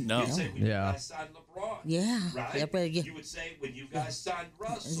James. No. You'd say when you guys signed LeBron. Yeah. Right? Yeah, but You would say when you guys signed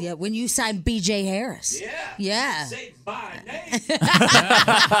Russell. Yeah, when you signed B.J. Harris. Yeah. Yeah. You'd say my name.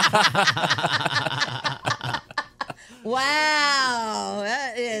 Wow.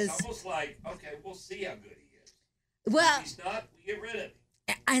 That is. It's almost like, okay, we'll see how good he is. Well, If he's not, we get rid of him.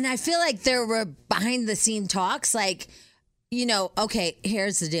 and I feel like there were behind the scene talks like, okay,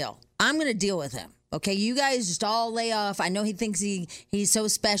 here's the deal. I'm going to deal with him. Okay, you guys just all lay off. I know he thinks he's so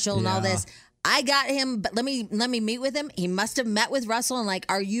special and all this. I got him, but let me meet with him. He must have met with Russell and like,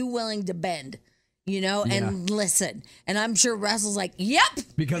 are you willing to bend? And listen. And I'm sure Russell's like, yep.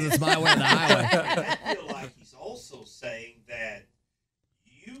 Because it's my way or the highway. I feel like he's also saying that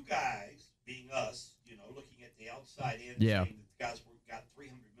you guys, being us, looking at the outside in, saying that the guys got $300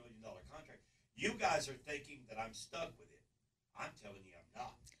 million contract, you guys are thinking that I'm stuck with it. I'm telling you I'm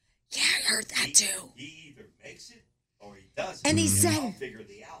not. Yeah, I heard that too. He either makes it or he doesn't. And he said, I'll figure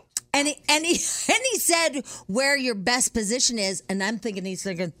the out. And he said where your best position is, and I'm thinking he's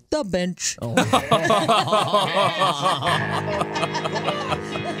thinking the bench. Oh. All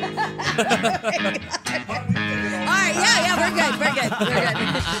right, yeah, we're good.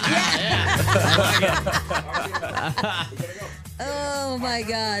 Oh my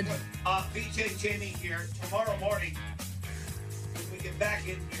God. BJ Jamie here. Tomorrow morning, when we get back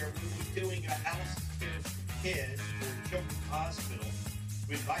in here, we'll be doing a house care for kids for the Children's Hospital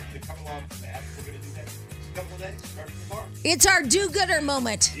We invite you to come along for that. We're going to do that in a couple of days, starting tomorrow. It's our do-gooder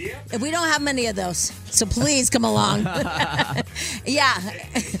moment. Yeah. We don't have many of those, so please come along. Yeah.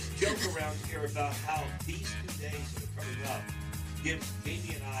 Joke around here about how these 2 days that are coming up give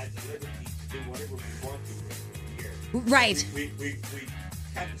Jamie and I the liberty to do whatever we want to for the year. Right. We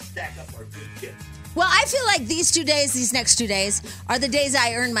kind of stack up our good tips. Well, I feel like these next 2 days, are the days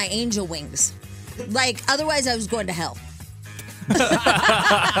I earn my angel wings. Like, otherwise I was going to hell.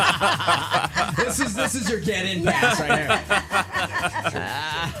 This is your get-in pass right here.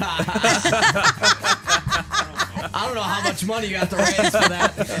 I don't know how much money you have to raise for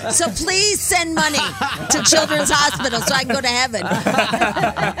that. So please send money to Children's Hospital so I can go to heaven.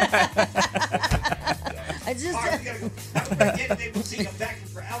 I just. All right, we gotta go. Have a great day today. We'll see you back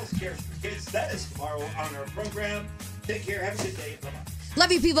for Alice Cares for Kids. That is tomorrow on our program. Take care. Have a good day. Bye-bye.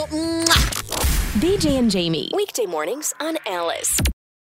 Love you, people. Mwah. BJ and Jamie, weekday mornings on Alice.